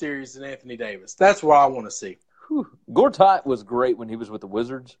 7-game series and Anthony Davis. That's what I want to see. Whew. Gortat was great when he was with the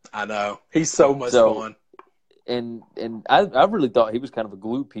Wizards. I know. He's so much fun. And I really thought he was kind of a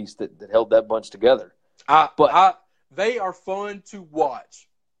glue piece that held that bunch together. They are fun to watch.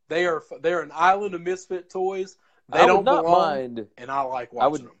 They're an island of misfit toys. They don't belong, and I like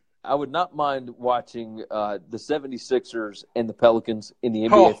watching them. I would not mind watching the 76ers and the Pelicans in the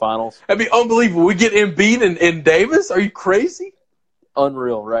NBA Finals. That'd be unbelievable. We get Embiid and Davis? Are you crazy?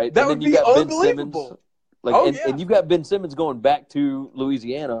 Unreal, right? That would be unbelievable. And you've got Ben Simmons going back to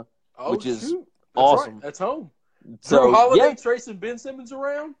Louisiana, which is awesome. Right. That's home. So, Drew Holiday tracing Ben Simmons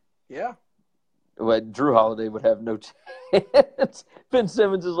around? Yeah. Well, Drew Holiday would have no chance. Ben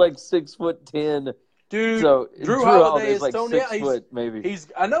Simmons is 6'10". Dude, so Drew Holiday is Tony 6 foot, maybe.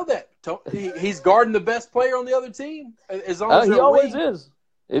 I know that. He's guarding the best player on the other team. As long as he always is.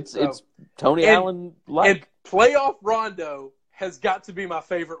 It's Tony Allen like. And playoff Rondo has got to be my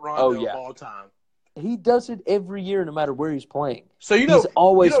favorite Rondo of all time. He does it every year, no matter where he's playing. So he's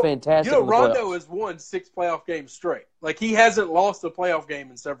always fantastic. Rondo has won 6 playoff games straight. He hasn't lost a playoff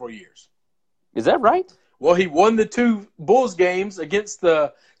game in several years. Is that right? Well, he won the 2 Bulls games against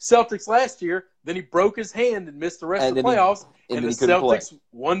the Celtics last year. Then he broke his hand and missed the rest of the playoffs. And the Celtics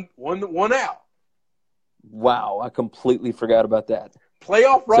won out. Wow, I completely forgot about that.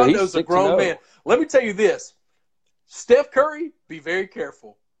 Playoff Rondo's a grown man. Let me tell you this. Steph Curry, be very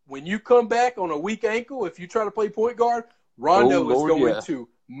careful. When you come back on a weak ankle, if you try to play point guard, Rondo is going to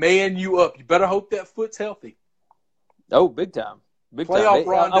man you up. You better hope that foot's healthy. Oh, big time. Playoff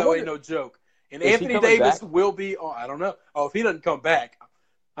Rondo ain't no joke. And Anthony Davis will be – I don't know. Oh, if he doesn't come back,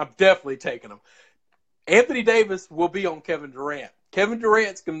 I'm definitely taking him. Anthony Davis will be on Kevin Durant. Kevin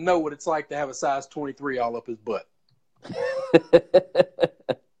Durant's going to know what it's like to have a size 23 all up his butt.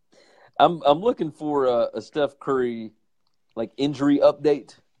 I'm looking for a Steph Curry injury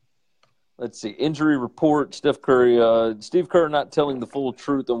update. Let's see. Injury report, Steph Curry. Steve Kerr not telling the full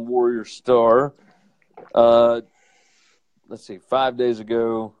truth on Warrior Star. Let's see. 5 days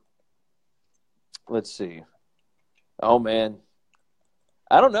ago. Let's see. Oh, man.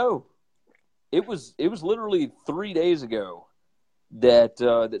 I don't know. It was literally 3 days ago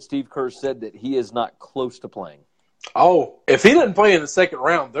that Steve Kerr said that he is not close to playing. Oh, if he doesn't play in the second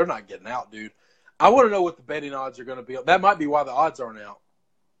round, they're not getting out, dude. I want to know what the betting odds are going to be. That might be why the odds aren't out.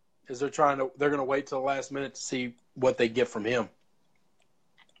 Is they're going to wait till the last minute to see what they get from him.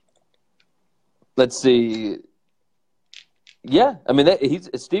 Let's see. Yeah, I mean,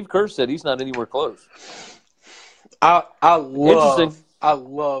 Steve Kerr said he's not anywhere close. I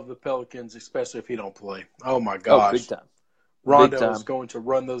love the Pelicans, especially if he don't play. Oh my gosh, big time. Rondo is going to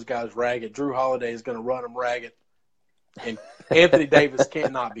run those guys ragged. Drew Holiday is going to run them ragged, and Anthony Davis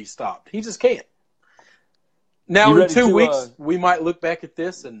cannot be stopped. He just can't. Now in 2 weeks, we might look back at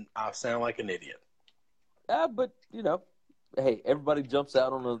this and I sound like an idiot. But hey, everybody jumps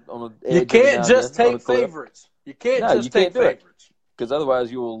out on a. You can't just take favorites. You can't just take favorites because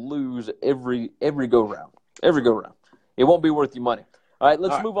otherwise you will lose every go round. Every go round, it won't be worth your money. All right,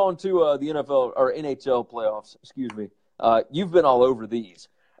 let's move on to the NFL or NHL playoffs. Excuse me. You've been all over these.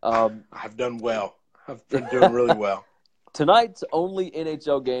 I've done well. I've been doing really well. Tonight's only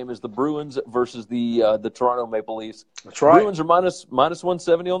NHL game is the Bruins versus the Toronto Maple Leafs. That's right. Bruins are minus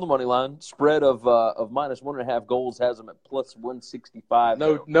 170 on the money line. Spread of minus 1.5 goals has them at plus 165.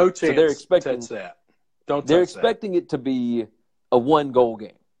 No chance. So they're expecting that. Don't. They're expecting it to be a 1-goal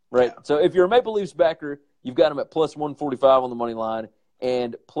game, right? Yeah. So if you're a Maple Leafs backer, you've got them at plus 145 on the money line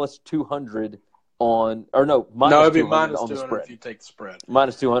and plus 200 on, or no, minus it'd be 200 minus on 200 the spread. if you take the spread.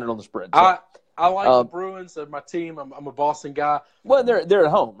 Minus 200 on the spread. So, I like the Bruins. They're my team. I'm a Boston guy. Well, they're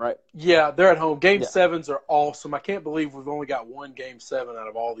at home, right? Yeah, they're at home. Game 7s are awesome. I can't believe we've only got one Game 7 out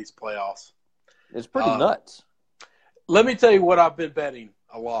of all these playoffs. It's pretty nuts. Let me tell you what I've been betting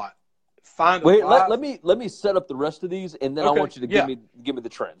a lot. Let me set up the rest of these, and then I want you to give me the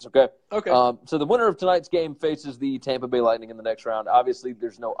trends, okay? Okay. So the winner of tonight's game faces the Tampa Bay Lightning in the next round. Obviously,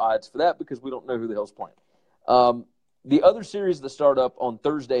 there's no odds for that because we don't know who the hell's playing. The other series that start up on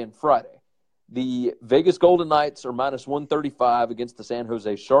Thursday and Friday, the Vegas Golden Knights are minus 135 against the San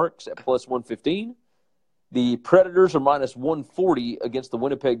Jose Sharks at plus 115. The Predators are minus 140 against the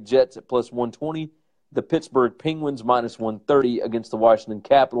Winnipeg Jets at plus 120. The Pittsburgh Penguins minus 130 against the Washington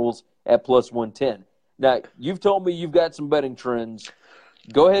Capitals at plus 110. Now, you've told me you've got some betting trends.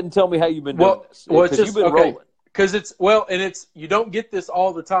 Go ahead and tell me how you've been doing this. Because you've been rolling. Because you don't get this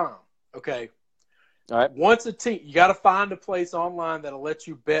all the time, okay? All right. Once a team, you got to find a place online that'll let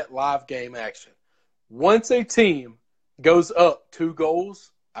you bet live game action. Once a team goes up 2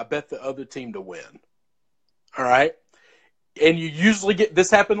 goals, I bet the other team to win. All right? And you usually get –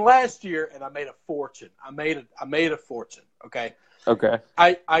 this happened last year, and I made a fortune. I made a fortune, okay? Okay.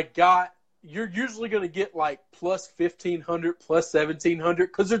 You're usually going to get like plus 1,500, plus 1,700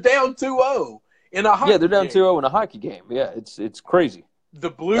 because they're down 2-0 in a hockey game. Yeah, they're down 2-0 in a hockey game. Yeah, it's crazy.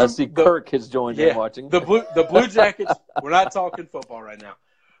 I see Kirk has joined in watching. The Blue Jackets, we're not talking football right now.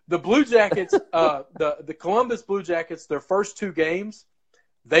 The Blue Jackets, the Columbus Blue Jackets, their first 2 games,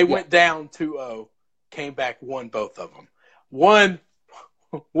 they went down 2-0, came back, won both of them. What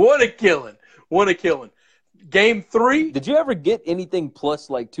a killing. Game 3. Did you ever get anything plus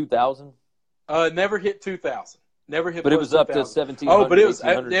like 2,000? Never hit 2,000. Never hit. But it was 2,000. Up to 1,700. Oh, but it was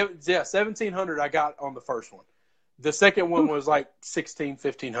 1,700. I got on the first one. The second one was like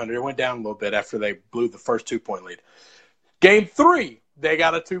 1,500. It went down a little bit after they blew the first 2-point lead. Game 3, they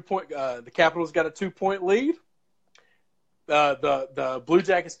got a 2-point. The Capitals got a 2-point lead. The Blue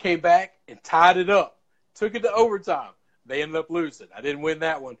Jackets came back and tied it up. Took it to overtime. They ended up losing. I didn't win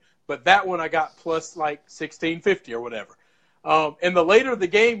that one, but that one I got plus like 1,650 or whatever. And the later the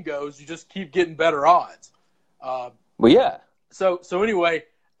game goes, you just keep getting better odds. Well, yeah. So anyway,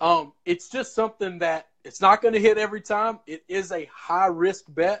 it's just something that it's not going to hit every time. It is a high-risk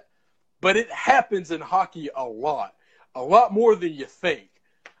bet, but it happens in hockey a lot more than you think.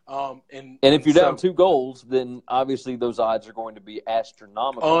 And if you're down 2 goals, then obviously those odds are going to be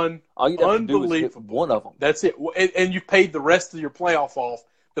astronomical. All you have to do is hit one of them. That's it. And you paid the rest of your playoff off.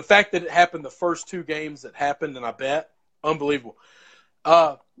 The fact that it happened the first 2 games that happened, and I bet, unbelievable.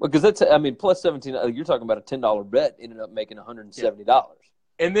 Because that's, plus 17. You're talking about a $10 bet ended up making $170. Yeah.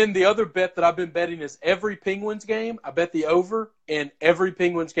 And then the other bet that I've been betting is every Penguins game, I bet the over, and every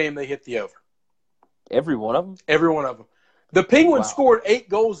Penguins game they hit the over. Every one of them? Every one of them. The Penguins scored 8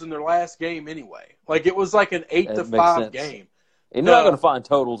 goals in their last game anyway. Like it was like an 8-5 game. And you're not going to find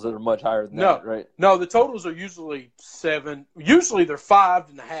totals that are much higher than that, right? No, the totals are usually 7. Usually they're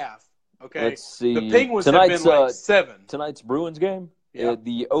 5.5. Okay. Let's see. The Penguins have been like 7. Tonight's Bruins game. Yeah.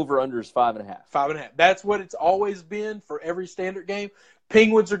 The over/under is 5.5. 5.5. That's what it's always been for every standard game.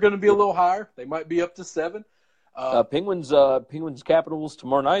 Penguins are going to be a little higher. They might be up to 7. Penguins Capitals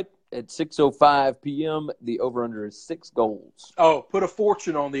tomorrow night at 6:05 p.m. The over/under is 6 goals. Oh, put a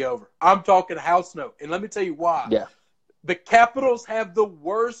fortune on the over. I'm talking house note, and let me tell you why. Yeah. The Capitals have the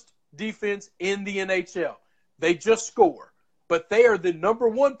worst defense in the NHL. They just score, but they are the number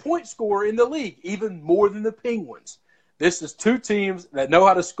 1 point scorer in the league, even more than the Penguins. This is 2 teams that know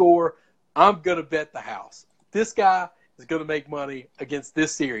how to score. I'm going to bet the house. This guy is going to make money against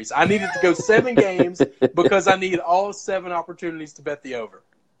this series. I needed to go 7 games because I need all 7 opportunities to bet the over.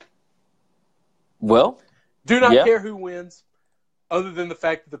 Well, do not care who wins, other than the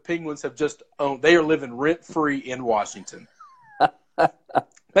fact that the Penguins have just owned. They are living rent-free in Washington.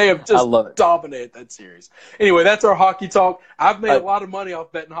 They have just dominated that series. Anyway, that's our hockey talk. I've made a lot of money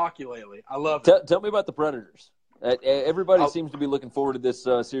off betting hockey lately. I love it. Tell me about the Predators. Everybody seems to be looking forward to this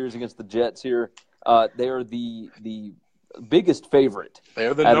series against the Jets here. They are the biggest favorite. They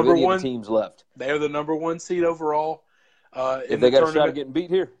are the number 1 teams left. They are the number 1 seed overall. If they got a shot at getting beat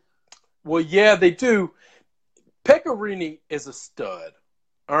here. Well, yeah, they do. Pecorini is a stud,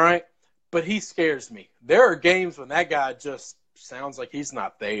 all right? But he scares me. There are games when that guy just sounds like he's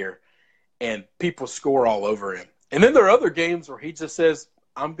not there, and people score all over him. And then there are other games where he just says,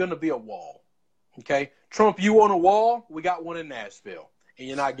 I'm going to be a wall, okay? Trump, you want a wall? We got one in Nashville, and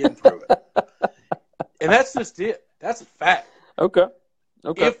you're not getting through it. And that's just it. That's a fact. Okay.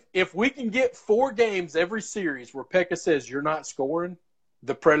 If we can get 4 games every series where Pekka says you're not scoring,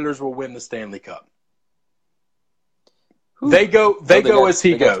 the Predators will win the Stanley Cup. Whew. They go as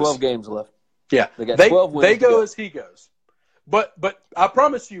he goes. Got 12 games left. Yeah. They got 12 wins. They go as he goes. But I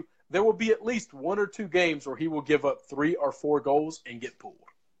promise you, there will be at least 1 or 2 games where he will give up 3 or 4 goals and get pulled.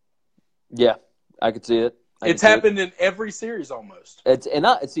 Yeah, I could see it. It's happened in every series almost. I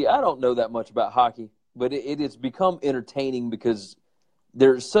don't know that much about hockey, but it has become entertaining because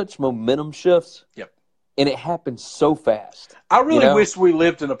there's such momentum shifts. Yep. And it happens so fast. I really wish we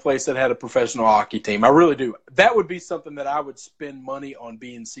lived in a place that had a professional hockey team. I really do. That would be something that I would spend money on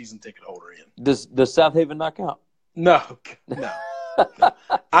being season ticket holder in. Does South Haven knock out? No.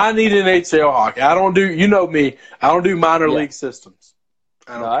 I need NHL hockey. I don't do, you know me, I don't do minor league systems.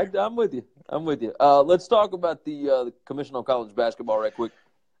 I'm with you. Let's talk about the Commission on College Basketball right quick.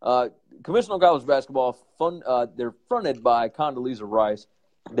 Commission on College Basketball, they're fronted by Condoleezza Rice.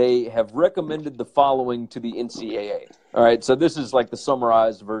 They have recommended the following to the NCAA. All right, so this is like the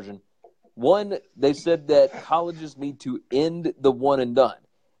summarized version. 1, they said that colleges need to end the one and done.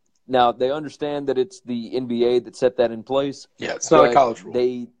 Now, they understand that it's the NBA that set that in place. Yeah, it's not a college rule.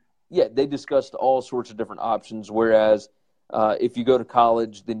 They discussed all sorts of different options, whereas if you go to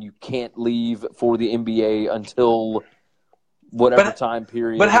college, then you can't leave for the NBA until whatever time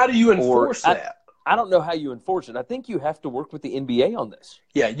period. But how do you enforce that? I don't know how you enforce it. I think you have to work with the NBA on this.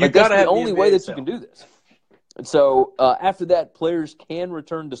 Yeah, you got to have the only way that you can do this. And so after that, players can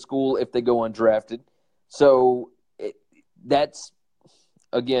return to school if they go undrafted. So that's,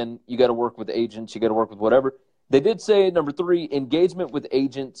 again, you got to work with agents. You got to work with whatever. They did say, number 3, engagement with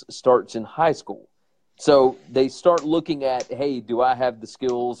agents starts in high school. So they start looking at, hey, do I have the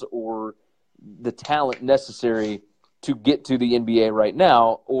skills or the talent necessary to get to the NBA right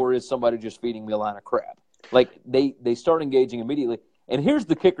now, or is somebody just feeding me a line of crap? Like, they start engaging immediately. And here's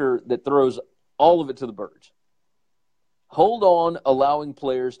the kicker that throws all of it to the birds. Hold on allowing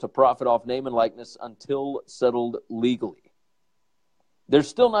players to profit off name and likeness until settled legally. They're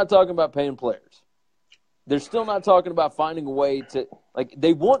still not talking about paying players. They're still not talking about finding a way to – like,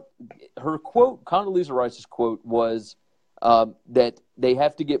 they want – her quote, Condoleezza Rice's quote was that they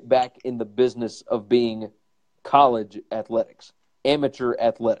have to get back in the business of being – college athletics, amateur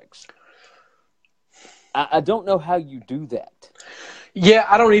athletics. I don't know how you do that. Yeah,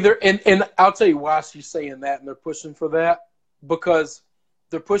 I don't either. And I'll tell you why she's saying that and they're pushing for that, because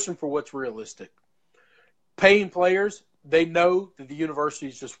they're pushing for what's realistic. Paying players, they know that the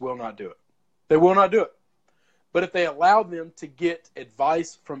universities just will not do it. They will not do it. But if they allow them to get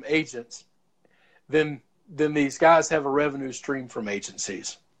advice from agents, then these guys have a revenue stream from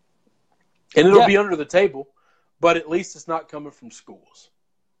agencies. And it'll be under the table. But at least it's not coming from schools.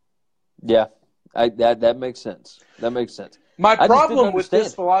 Yeah, that makes sense. That makes sense. My problem with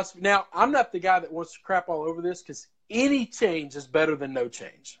this philosophy – now, I'm not the guy that wants to crap all over this because any change is better than no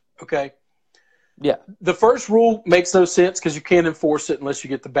change, okay? Yeah. The first rule makes no sense because you can't enforce it unless you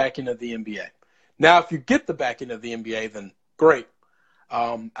get the backing of the NBA. Now, if you get the backing of the NBA, then great.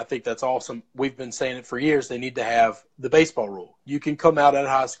 I think that's awesome. We've been saying it for years. They need to have the baseball rule. You can come out at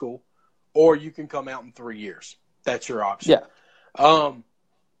high school or you can come out in 3 years. That's your option. Yeah.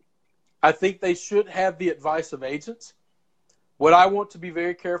 I think they should have the advice of agents. What I want to be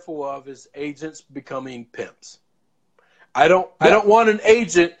very careful of is agents becoming pimps. I don't want an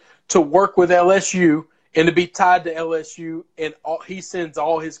agent to work with LSU and to be tied to LSU and he sends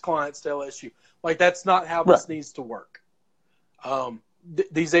all his clients to LSU. Like, that's not how this needs to work.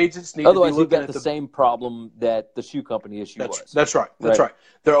 These agents need to be looking at Otherwise, you've got the same problem that the shoe company issue was. That's right. That's right.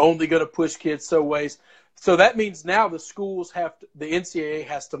 They're only going to push kids so ways. So that means now the NCAA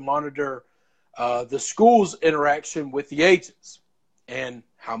has to monitor the school's interaction with the agents and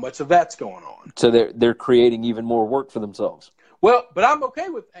how much of that's going on. So they're creating even more work for themselves. Well, but I'm okay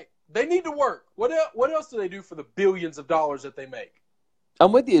with they need to work. What else do they do for the billions of dollars that they make?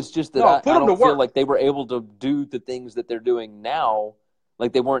 I'm with you. It's just that I don't feel like they were able to do the things that they're doing now.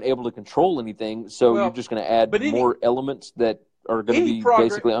 Like, they weren't able to control anything. So you're just going to add more elements that are going to be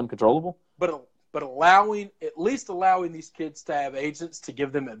basically uncontrollable. But at least allowing these kids to have agents to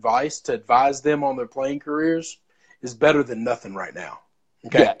give them advice, to advise them on their playing careers, is better than nothing right now.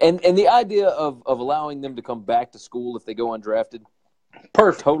 Okay. Yeah, and the idea of allowing them to come back to school if they go undrafted,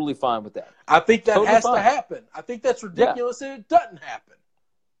 Perfect. Totally fine with that. I think that Totally has fine. to happen. I think that's ridiculous that it doesn't happen.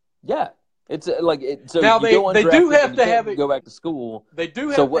 Yeah. It's like so now you they go undrafted do have and to you have can't go back to school. They do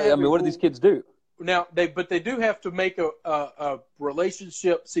have so to have what do these kids do? Now they do have to make a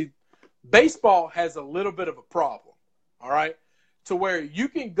relationship. See, baseball has a little bit of a problem. All right, to where you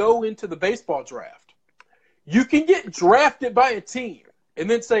can go into the baseball draft, you can get drafted by a team, and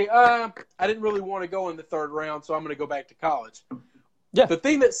then say, I didn't really want to go in the third round, so I'm going to go back to college. Yeah. The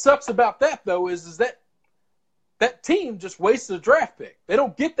thing that sucks about that though is that team just wasted a draft pick. They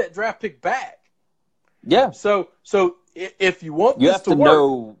don't get that draft pick back. Yeah. So if you want you this have to work,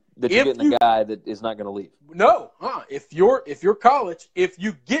 know that you're getting a guy that is not going to leave. No, if you're college, if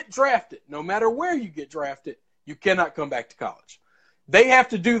you get drafted, no matter where you get drafted, you cannot come back to college. They have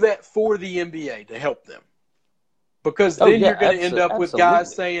to do that for the NBA to help them, because then you're going to end up with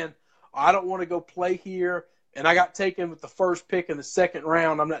guys saying, "I don't want to go play here, and I got taken with the first pick in the second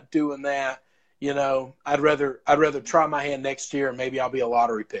round. I'm not doing that. You know, I'd rather try my hand next year, and maybe I'll be a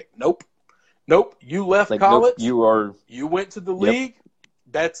lottery pick." Nope. You left college. Nope, you went to the league.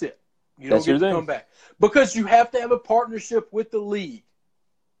 That's it. You That's don't get to come back, because you have to have a partnership with the league.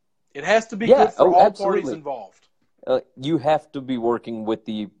 It has to be good for all parties involved. You have to be working with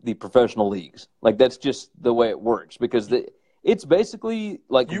the professional leagues. Like, that's just the way it works, because it's basically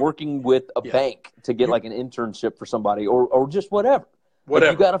like working with a bank to get like an internship for somebody or just whatever. Like,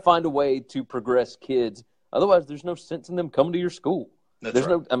 you got to find a way to progress kids. Otherwise, there's no sense in them coming to your school.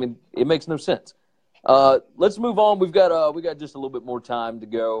 It makes no sense. Let's move on. We got just a little bit more time to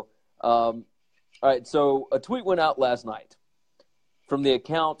go. All right, so a tweet went out last night from the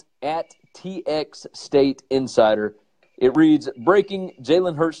account at TX State Insider. It reads, "Breaking: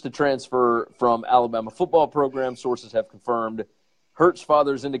 Jalen Hurts to transfer from Alabama football program. Sources have confirmed." Hurts'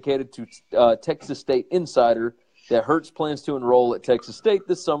 father has indicated to Texas State Insider that Hurts plans to enroll at Texas State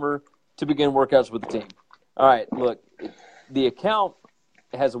this summer to begin workouts with the team. All right, look, the account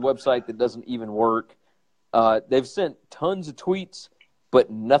has a website that doesn't even work. They've sent tons of tweets, but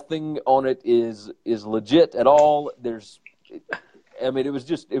nothing on it is legit at all.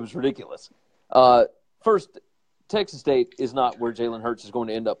 It was ridiculous. First, Texas State is not where Jalen Hurts is going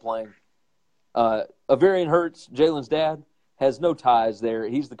to end up playing. Averian Hurts, Jalen's dad, has no ties there.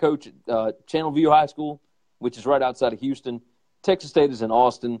 He's the coach at Channelview High School, which is right outside of Houston. Texas State is in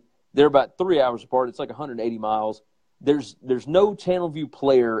Austin. They're about 3 hours apart. It's like 180 miles. There's no Channelview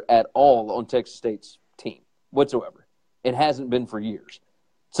player at all on Texas State's team whatsoever. It hasn't been for years.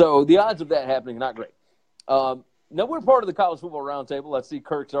 So the odds of that happening are not great. Now, we're part of the College Football Roundtable. I see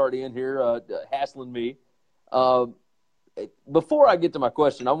Kirk's already in here hassling me. Before I get to my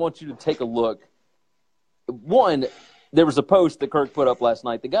question, I want you to take a look. One, there was a post that Kirk put up last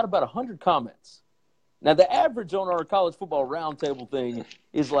night that got about 100 comments. Now, the average on our College Football Roundtable thing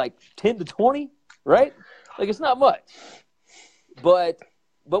is like 10 to 20, right? Like, it's not much. But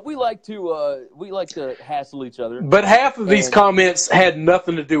we like to hassle each other. But half of these comments had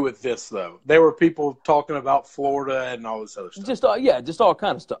nothing to do with this, though. They were people talking about Florida and all this other stuff. Just all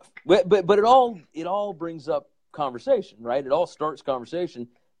kind of stuff. But it all brings up conversation, right? It all starts conversation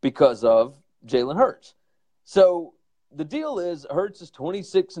because of Jalen Hurts. So the deal is, Hurts is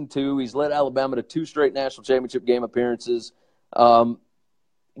 26-2. He's led Alabama to 2 straight national championship game appearances. But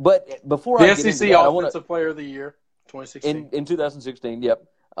before I get into SEC that, Offensive Player of the Year, 2016. In 2016, yep.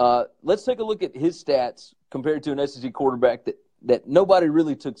 Let's take a look at his stats compared to an SEC quarterback that nobody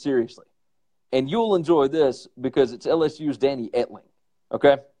really took seriously. And you'll enjoy this because it's LSU's Danny Etling,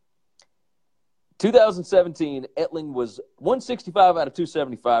 okay? 2017, Etling was 165 out of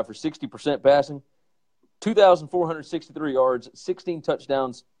 275 for 60% passing, 2,463 yards, 16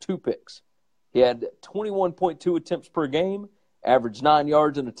 touchdowns, 2 picks. He had 21.2 attempts per game, averaged 9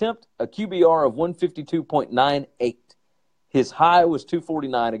 yards an attempt, a QBR of 152.98. His high was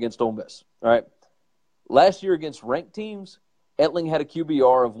 249 against Ole Miss. All right. Last year against ranked teams, Etling had a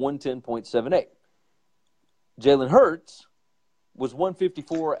QBR of 110.78. Jalen Hurts was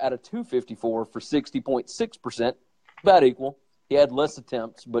 154 out of 254 for 60.6%, about equal. He had less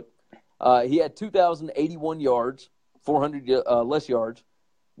attempts, but he had 2,081 yards, 400 less yards,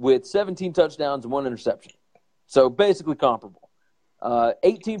 with 17 touchdowns and 1 interception. So basically comparable.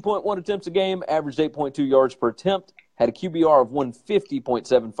 18.1 attempts a game, averaged 8.2 yards per attempt, had a QBR of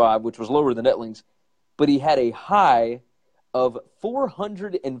 150.75, which was lower than Etling's, but he had a high of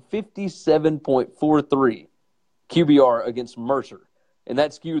 457.43 QBR against Mercer, and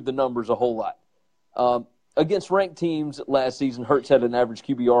that skewed the numbers a whole lot. Against ranked teams last season, Hurts had an average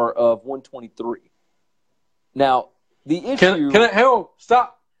QBR of 123. Now, the issue... Can I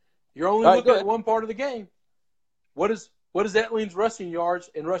stop? You're only looking at one part of the game. What does What is Etline's rushing yards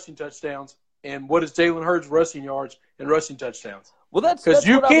and rushing touchdowns? And what is Jalen Hurts' rushing yards and rushing touchdowns? Well, that's Because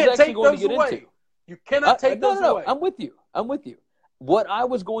you what I was can't actually take going to those get away. into. You cannot take those away. I'm with you. What I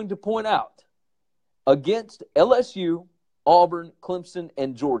was going to point out against LSU, Auburn, Clemson,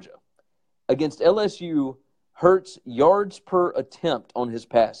 and Georgia, against LSU, Hurts yards per attempt on his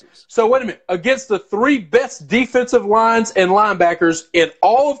passes. So wait a minute. Against the 3 best defensive lines and linebackers in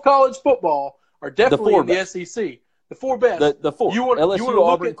all of college football are definitely in the SEC. The 4 best. The 4. You want LSU, to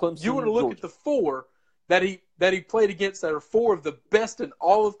Auburn, Clemson, you want to look Georgia. at the 4 that he played against that are 4 of the best in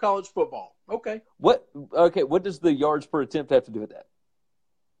all of college football. Okay. What does the yards per attempt have to do with that?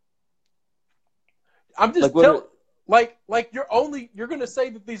 I'm just telling. You're going to say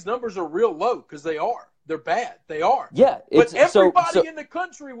that these numbers are real low because they are. They're bad. They are. Yeah. But everybody in the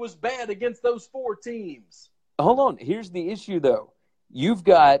country was bad against those 4 teams. Hold on. Here's the issue, though. You've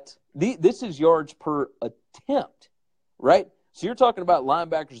got this is yards per attempt, right? So you're talking about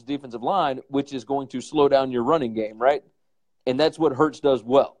linebackers, defensive line, which is going to slow down your running game, right? And that's what Hurts does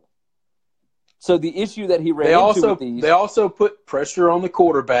well. So the issue that he ran into with these... They also put pressure on the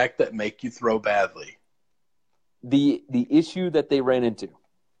quarterback that make you throw badly. The issue that they ran into.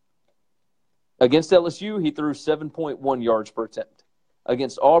 Against LSU, he threw 7.1 yards per attempt.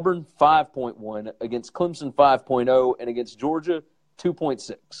 Against Auburn, 5.1. Against Clemson, 5.0. And against Georgia,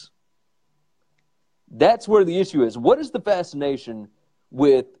 2.6. That's where the issue is. What is the fascination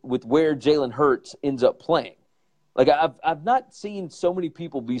with where Jalen Hurts ends up playing? Like, I've not seen so many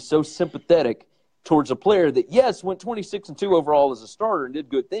people be so sympathetic towards a player that, yes, went 26-2 overall as a starter and did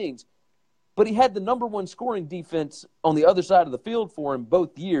good things, but he had the number 1 scoring defense on the other side of the field for him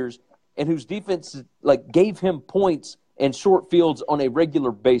both years, and whose defense gave him points and short fields on a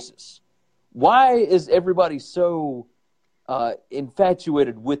regular basis. Why is everybody so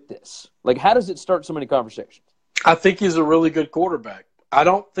infatuated with this? Like, how does it start so many conversations? I think he's a really good quarterback. I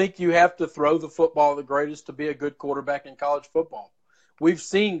don't think you have to throw the football the greatest to be a good quarterback in college football. We've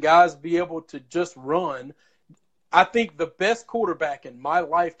seen guys be able to just run. I think the best quarterback in my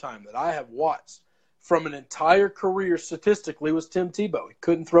lifetime that I have watched from an entire career statistically was Tim Tebow. He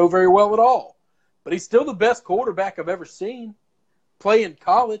couldn't throw very well at all, but he's still the best quarterback I've ever seen. Play in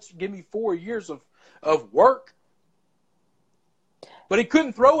college, give me 4 years of work, but he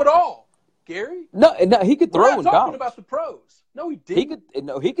couldn't throw at all. Gary? No, he could throw in college. We're not talking about the pros. No, he didn't.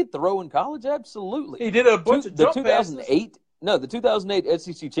 He could throw in college, absolutely. He did a bunch of jump passes. The 2008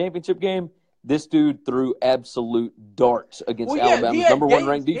 SEC championship game, this dude threw absolute darts against Alabama's number 1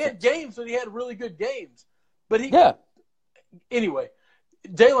 ranked defense. He had games, and he had really good games. But anyway,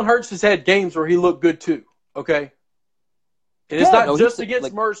 Jalen Hurts has had games where he looked good too, okay? And it's not just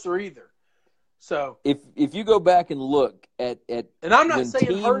against Mercer either. So if you go back and look at and I'm not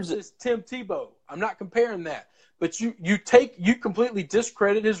saying Hurts is Tim Tebow. I'm not comparing that. But you completely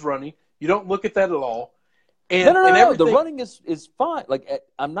discredit his running. You don't look at that at all. And, no. The running is fine. Like,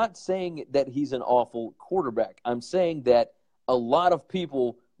 I'm not saying that he's an awful quarterback. I'm saying that a lot of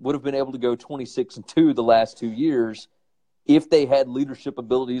people would have been able to go 26-2 the last 2 years if they had leadership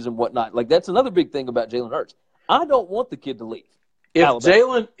abilities and whatnot. Like, that's another big thing about Jalen Hurts. I don't want the kid to leave. If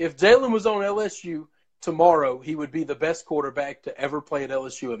Jalen was on LSU tomorrow, he would be the best quarterback to ever play at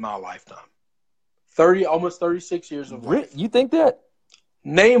LSU in my lifetime. Almost 36 years of life. You think that?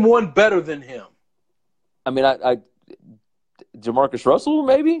 Name one better than him. I mean, Jamarcus Russell,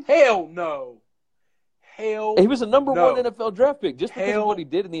 maybe? Hell no. He was a number 1 NFL draft pick. Just because of what he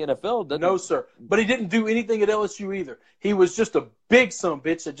did in the NFL doesn't. No, sir. But he didn't do anything at LSU either. He was just a big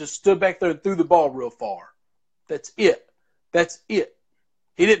sumbitch that just stood back there and threw the ball real far. That's it. He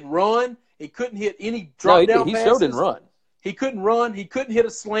didn't run. He couldn't hit any drop down passes. He still didn't run. He couldn't run. He couldn't hit a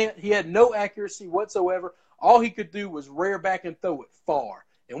slant. He had no accuracy whatsoever. All he could do was rear back and throw it far.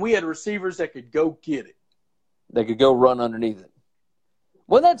 And we had receivers that could go get it. They could go run underneath it.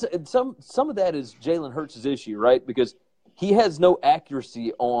 Well, that's some of that is Jalen Hurts' issue, right? Because he has no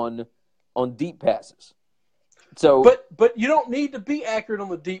accuracy on deep passes. So, but you don't need to be accurate on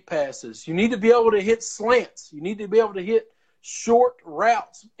the deep passes. You need to be able to hit slants. You need to be able to hit short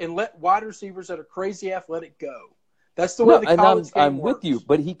routes and let wide receivers that are crazy athletic go. That's the way the college game I'm works. with you,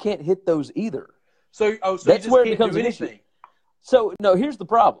 but he can't hit those either. So that's where it becomes do an issue. anything. So no, here's the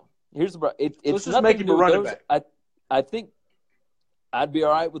problem. It's let's just make him a running back. I think I'd be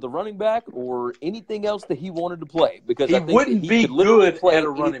all right with a running back or anything else that he wanted to play because he I think wouldn't be good at a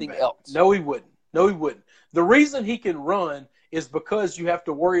running back. Else. No, he wouldn't. The reason he can run is because you have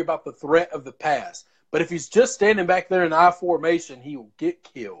to worry about the threat of the pass. But if he's just standing back there in I formation, he will get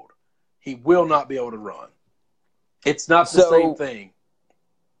killed. He will not be able to run. It's not the same thing.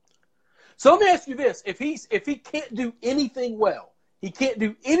 So let me ask you this: if he can't do anything well, he can't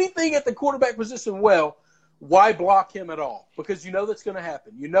do anything at the quarterback position well, why block him at all? Because you know that's going to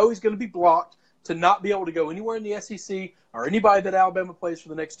happen. You know he's going to be blocked to not be able to go anywhere in the SEC or anybody that Alabama plays for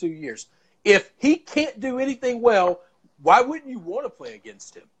the next 2 years. If he can't do anything well, why wouldn't you want to play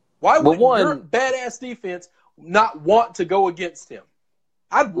against him? Why wouldn't your badass defense not want to go against him?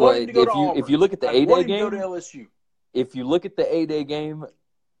 I'd want him to go to Auburn. If you look at the A-Day game, go to LSU. If you look at the A-Day game,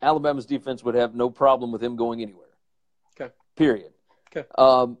 Alabama's defense would have no problem with him going anywhere. Okay. Period. Okay.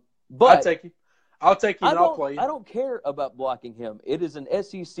 But I'll take you. I'll take you and I'll play you. I don't care about blocking him. It is an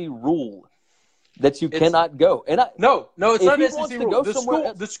SEC rule that you cannot go. And no, it's not an SEC rule.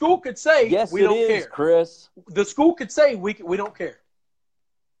 The school could say we don't care. Chris. The school could say we don't care.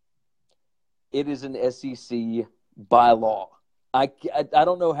 It is an SEC bylaw. I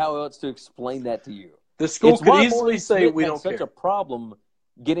don't know how else to explain that to you. The school could easily say we don't care. Such a problem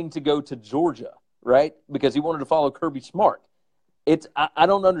getting to go to Georgia, right? Because he wanted to follow Kirby Smart. I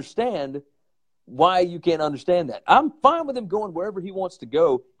don't understand why you can't understand that. I'm fine with him going wherever he wants to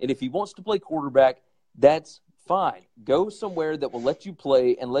go, and if he wants to play quarterback, that's fine. Go somewhere that will let you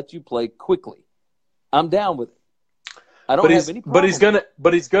play and let you play quickly. I'm down with it. I don't have any problem.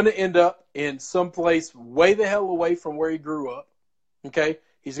 But he's gonna end up in some place way the hell away from where he grew up. Okay,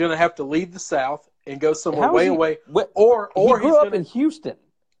 he's gonna have to leave the South and go somewhere way away. Or he grew up in Houston.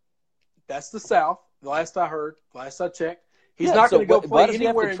 That's the South. The last I heard, last I checked, he's not going to go play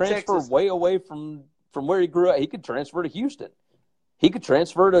anywhere in Texas. Transfer way away from where he grew up. He could transfer to Houston. He could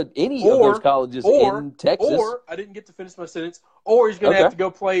transfer to any of those colleges in Texas. Or I didn't get to finish my sentence. Or he's going to have to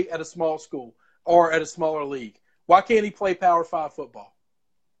go play at a small school or at a smaller league. Why can't he play Power 5 football?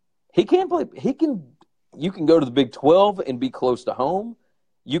 He can play. You can go to the Big 12 and be close to home.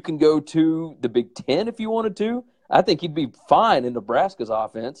 You can go to the Big 10 if you wanted to. I think he'd be fine in Nebraska's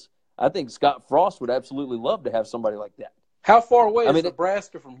offense. I think Scott Frost would absolutely love to have somebody like that. How far away is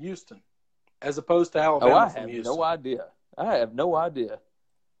Nebraska from Houston as opposed to Alabama from Houston? I have no idea.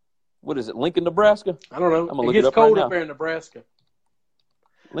 What is it, Lincoln, Nebraska? I don't know. I'm gonna look it gets up cold right up there in Nebraska.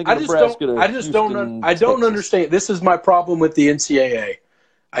 Lincoln, Nebraska. I don't understand. This is my problem with the NCAA.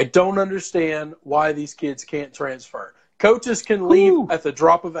 I don't understand why these kids can't transfer. Coaches can leave at the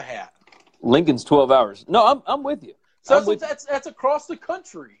drop of a hat. Lincoln's 12 hours. No, I'm with you. So that's across the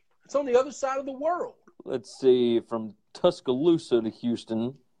country. It's on the other side of the world. Let's see, from Tuscaloosa to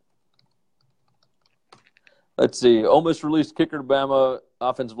Houston. Let's see, Ole Miss released kicker to Bama,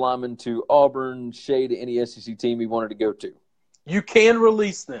 offensive lineman to Auburn, Shea to any SEC team he wanted to go to. You can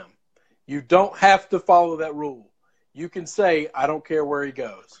release them. You don't have to follow that rule. You can say, I don't care where he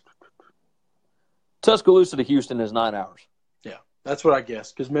goes. Tuscaloosa to Houston is 9 hours. Yeah, that's what I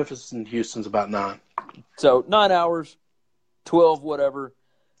guess, because Memphis and Houston's about 9. So 9 hours, 12, whatever.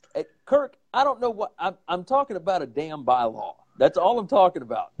 Kirk, I don't know what I'm talking about. A damn bylaw. That's all I'm talking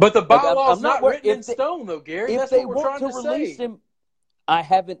about. But the bylaw's not written in stone, though, Gary. That's what we're trying to release him, I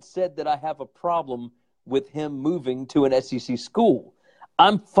haven't said that I have a problem with him moving to an SEC school.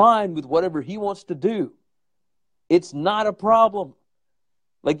 I'm fine with whatever he wants to do. It's not a problem.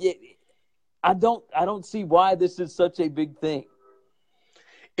 I don't see why this is such a big thing.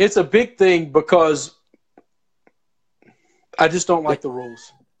 It's a big thing because I just don't like the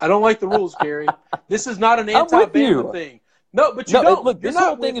rules. I don't like the rules, Gary. This is not an anti-Bama thing. No, but you don't. Look, this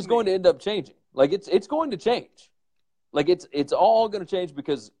whole thing is going to end up changing. It's going to change. It's all going to change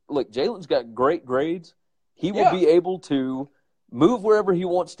because, look, Jalen's got great grades. He will be able to move wherever he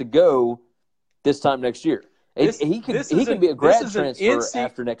wants to go this time next year. He can be a grad transfer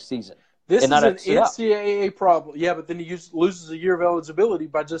after next season. This is an NCAA problem. Yeah, but then he loses a year of eligibility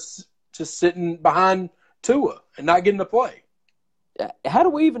by just sitting behind Tua and not getting to play. How do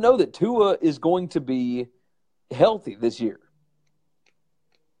we even know that Tua is going to be healthy this year?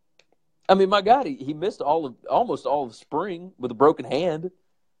 I mean, my God, he missed almost all of spring with a broken hand.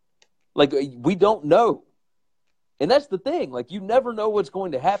 We don't know. And that's the thing. You never know what's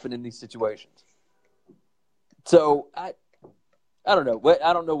going to happen in these situations. So, I don't know.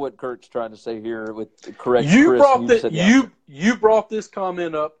 I don't know what Kurt's trying to say here with correct. You brought this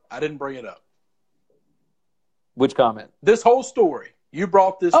comment up. I didn't bring it up. Which comment? This whole story. You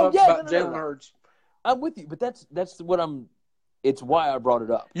brought this up about Jalen Hurts. I'm with you, but that's what it's why I brought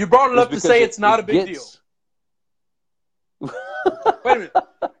it up. You brought it up to say it's not a big deal. Wait a minute.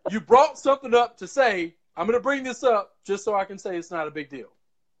 You brought something up to say, I'm going to bring this up just so I can say it's not a big deal.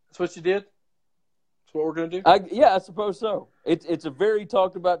 That's what you did? That's what we're going to do? Yeah, I suppose so. It's a very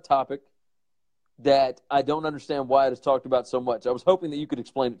talked about topic that I don't understand why it is talked about so much. I was hoping that you could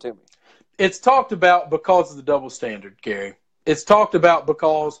explain it to me. It's talked about because of the double standard, Gary. It's talked about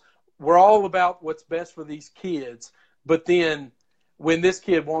because we're all about what's best for these kids. But then when this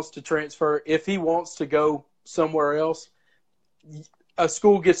kid wants to transfer, if he wants to go somewhere else, a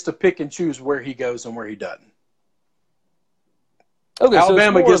school gets to pick and choose where he goes and where he doesn't. Okay,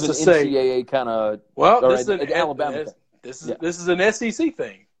 Alabama so gets it's to more of say, an NCAA kind of. well, this is an Alabama thing. This is an SEC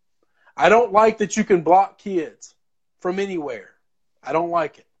thing. I don't like that you can block kids from anywhere. I don't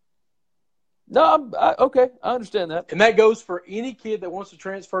like it. No, okay, I understand that. And that goes for any kid that wants to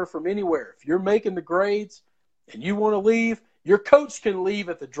transfer from anywhere. If you're making the grades and you want to leave, your coach can leave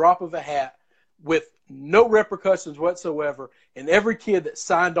at the drop of a hat with no repercussions whatsoever. And every kid that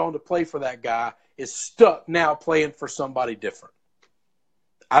signed on to play for that guy is stuck now playing for somebody different.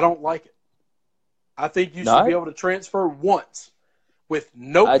 I don't like it. I think you should be able to transfer once with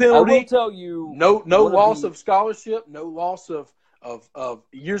no penalty. I will tell you, no loss of scholarship, no loss of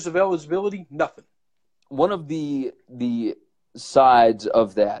years of eligibility, nothing. One of the sides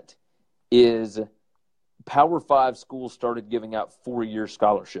of that is Power 5 schools started giving out 4-year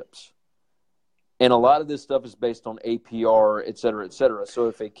scholarships. And a lot of this stuff is based on APR, et cetera, et cetera. So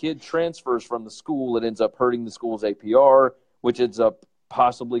if a kid transfers from the school, it ends up hurting the school's APR, which ends up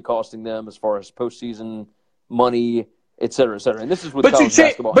possibly costing them as far as postseason money, et cetera, et cetera. And this is with college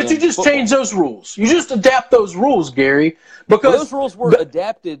basketball. But you just football. change those rules. You just adapt those rules, Gary. Because those rules were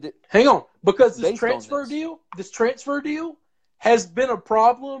adapted. Hang on, because this transfer deal has been a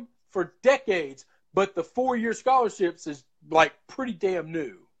problem for decades. But the 4-year scholarships is like pretty damn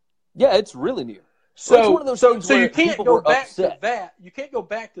new. Yeah, it's really new. So it's one of those things where you can't go back upset. to that. You can't go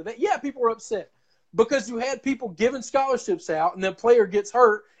back to that. Yeah, people were upset because you had people giving scholarships out, and then player gets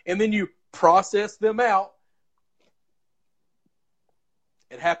hurt, and then you process them out.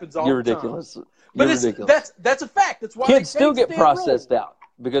 It happens all the time. But ridiculous. That's a fact. That's why kids still get processed out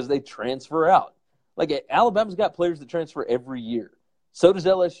because they transfer out. Like Alabama's got players that transfer every year. So does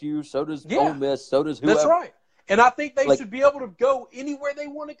LSU. So does Ole Miss. So does whoever. That's right. And I think they should be able to go anywhere they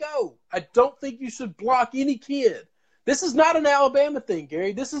want to go. I don't think you should block any kid. This is not an Alabama thing,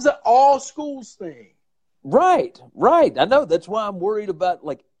 Gary. This is an all schools thing. Right. I know. That's why I'm worried about,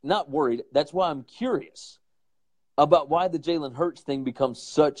 not worried. That's why I'm curious about why the Jalen Hurts thing becomes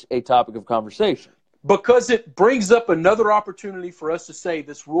such a topic of conversation. Because it brings up another opportunity for us to say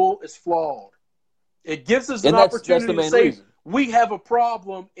this rule is flawed. It gives us an opportunity to say we have a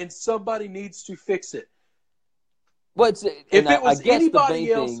problem and somebody needs to fix it. Well, if it was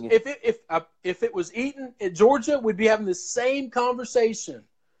anybody else, if it was Eaton at Georgia, we'd be having the same conversation.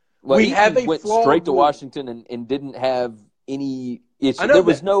 Well, we went straight to Washington and didn't have any issue. There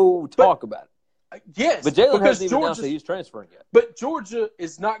was no talk about it. Yes, but Jalen hasn't even announced that he's transferring yet. But Georgia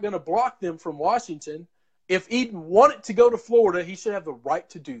is not going to block them from Washington. If Eaton wanted to go to Florida, he should have the right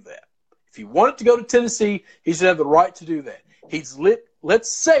to do that. If he wanted to go to Tennessee, he should have the right to do that.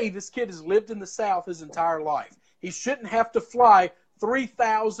 Let's say this kid has lived in the South his entire life. He shouldn't have to fly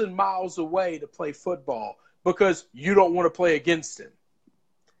 3,000 miles away to play football because you don't want to play against him.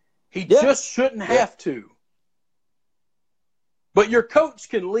 He just shouldn't have to. But your coach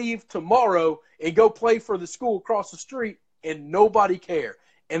can leave tomorrow and go play for the school across the street and nobody care.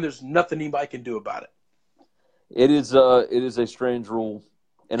 And there's nothing anybody can do about it. It is a strange rule.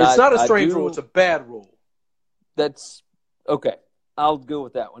 And it's not a strange rule. It's a bad rule. That's okay. I'll go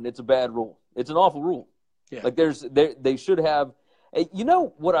with that one. It's a bad rule. It's an awful rule. Yeah. They should have. You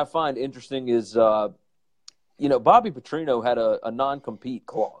know what I find interesting is, Bobby Petrino had a non-compete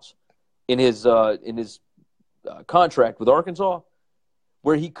clause in his contract with Arkansas,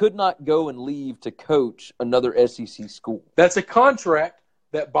 where he could not go and leave to coach another SEC school. That's a contract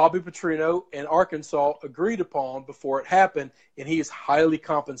that Bobby Petrino and Arkansas agreed upon before it happened, and he is highly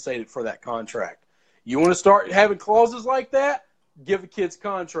compensated for that contract. You want to start having clauses like that? Give the kids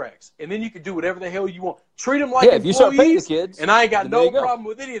contracts, and then you can do whatever the hell you want. Treat them like employees, if you start paying the kids, and I ain't got no problem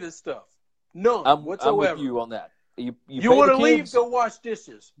with any of this stuff. None whatsoever. I'm with you on that. You want to leave, go wash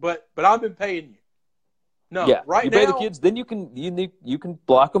dishes, but I've been paying you. No, right now, you pay the kids, then you can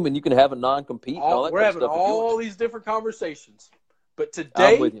block them, and you can have a non-compete. We're having all these different conversations, but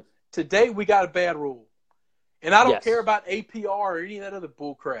today we got a bad rule, and I don't care about APR or any of that other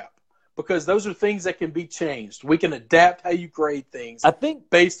bull crap. Because those are things that can be changed. We can adapt how you grade things. I think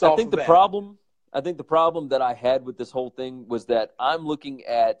the problem that I had with this whole thing was that I'm looking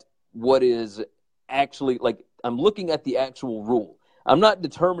at what is actually I'm looking at the actual rule. I'm not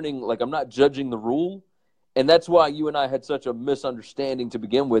I'm not judging the rule, and that's why you and I had such a misunderstanding to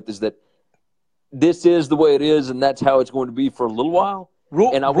begin with. Is that this is the way it is, and that's how it's going to be for a little while.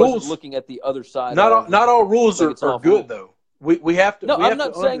 And I wasn't looking at the other side. Not all rules are good though. We have to. No, we I'm have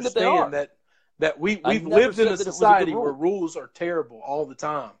not to saying that they are. That we've lived in a society where rules are terrible all the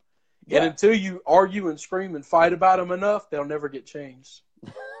time, Yeah. And until you argue and scream and fight about them enough, they'll never get changed.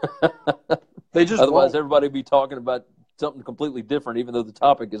 They just Otherwise, won't. everybody would be talking about something completely different, even though the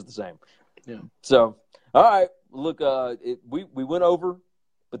topic is the same. Yeah. So, all right. Look, we went over,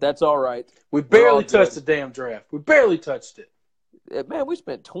 but that's all right. We barely touched the damn draft. We barely touched it. Man, we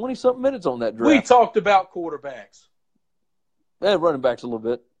spent 20-something minutes on that draft. We talked about quarterbacks. Running backs a little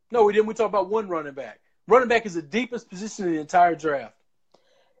bit. No, we didn't. We talked about one running back. Running back is the deepest position in the entire draft.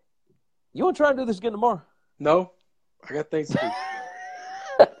 You want to try and do this again tomorrow? No. I got things to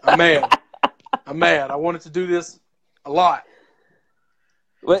do. I'm mad. I wanted to do this a lot.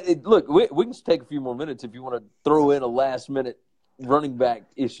 Well, look, we can take a few more minutes if you want to throw in a last-minute running back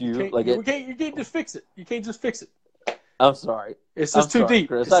issue. You can't just fix it. You can't just fix it. I'm sorry. It's just too deep.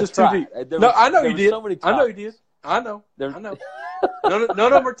 Chris. It's just too deep. I know you did. So many I know you did. I know. None of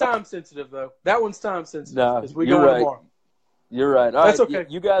them are time sensitive, though. That one's time sensitive. No, we go right. tomorrow. You're right. All That's right, okay.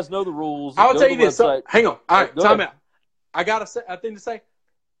 You guys know the rules. I'll tell you this. Hang on. All right, time ahead. out. I got a thing to say.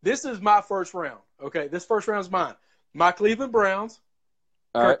 This is my first round. Okay, this first round is mine. My Cleveland Browns.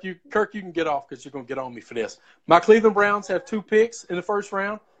 Kirk, you can get off because you're going to get on me for this. My Cleveland Browns have 2 picks in the first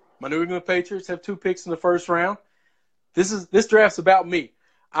round. My New England Patriots have 2 picks in the first round. This draft's about me.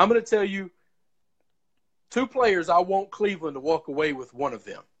 I'm going to tell you 2 players I want Cleveland to walk away with one of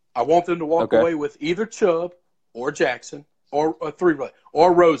them. I want them to walk away with either Chubb or Jackson or 3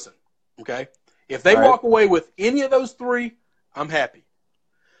 or Rosen. Okay? If they walk away with any of those 3, I'm happy.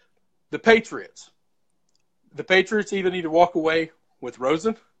 The Patriots either need to walk away with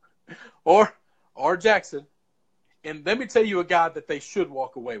Rosen or Jackson. And let me tell you a guy that they should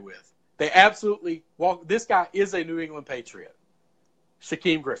walk away with. They absolutely walk. This guy is a New England Patriot.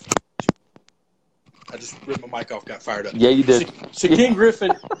 Shaquem Griffin. I just ripped my mic off, got fired up. Yeah, you did. Shaquem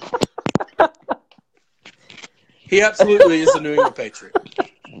Griffin. He absolutely is a New England Patriot.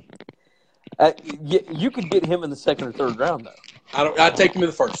 You could get him in the 2nd or 3rd round, though. I'd take him in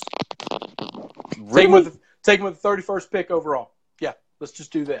the 1st. Really? Take him with the 31st pick overall. Yeah, let's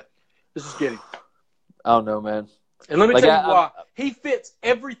just do that. Let's just get him. I don't know, man. And let me tell you why. He fits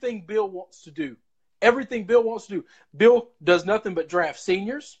everything Bill wants to do. Everything Bill wants to do. Bill does nothing but draft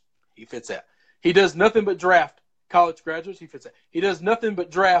seniors. He fits that. He does nothing but draft college graduates. He fits that. He does nothing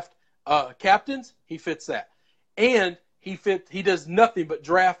but draft captains. He fits that. And he does nothing but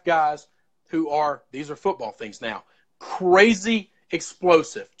draft guys who are, these are football things now, crazy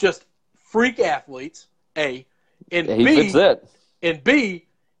explosive, just freak athletes, A. And he B, fits that. And B,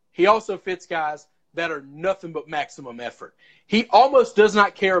 he also fits guys that are nothing but maximum effort. He almost does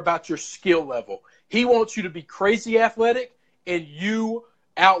not care about your skill level. He wants you to be crazy athletic and you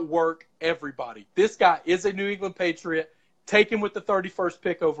outwork everybody. This guy is a New England Patriot. Take him with the 31st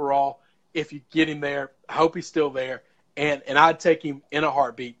pick overall. If you get him there, I hope he's still there. And I'd take him in a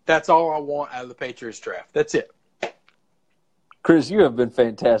heartbeat. That's all I want out of the Patriots draft. That's it. Chris, you have been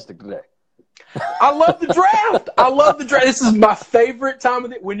fantastic today. I love the draft. I love the draft. This is my favorite time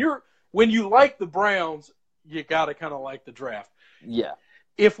of the when you like the Browns, you got to kind of like the draft. Yeah.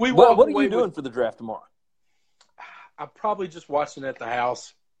 If we what are you doing for the draft tomorrow? I'm probably just watching at the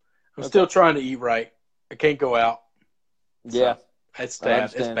house. I'm still trying to eat right. I can't go out. Yeah. So it's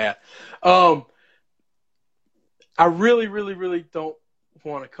bad. It's bad. I really, really, really don't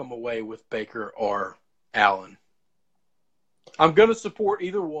want to come away with Baker or Allen. I'm going to support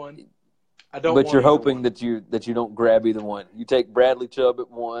either one. I don't. But you're hoping that you don't grab either one. You take Bradley Chubb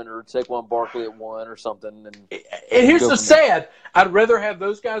at 1, or Saquon Barkley at 1, or something. And here's the sad. I'd rather have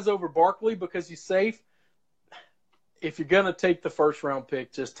those guys over Barkley because he's safe. If you're going to take the 1st round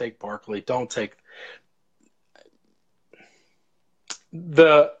pick, just take Barkley. Don't take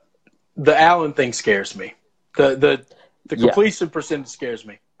the Allen thing. Scares me. The completion percentage scares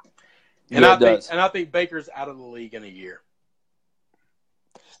me. And I think Baker's out of the league in a year.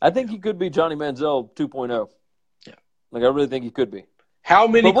 I think he could be Johnny Manziel 2.0. Yeah. I really think he could be. How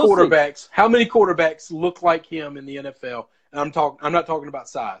many quarterbacks look like him in the NFL? And I'm not talking about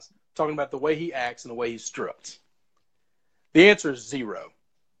size. I'm talking about the way he acts and the way he struts. The answer is 0.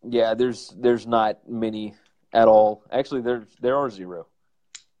 Yeah, there's not many at all. Actually, there are 0.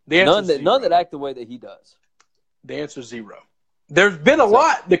 None that act the way that he does. The answer is 0. There's been a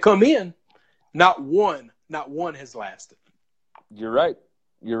lot that come in. Not one has lasted. You're right.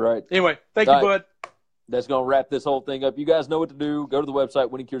 Anyway, thank you, bud. That's going to wrap this whole thing up. You guys know what to do. Go to the website,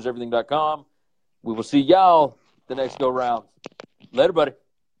 winningcureseverything.com. We will see y'all the next go-round. Later, buddy.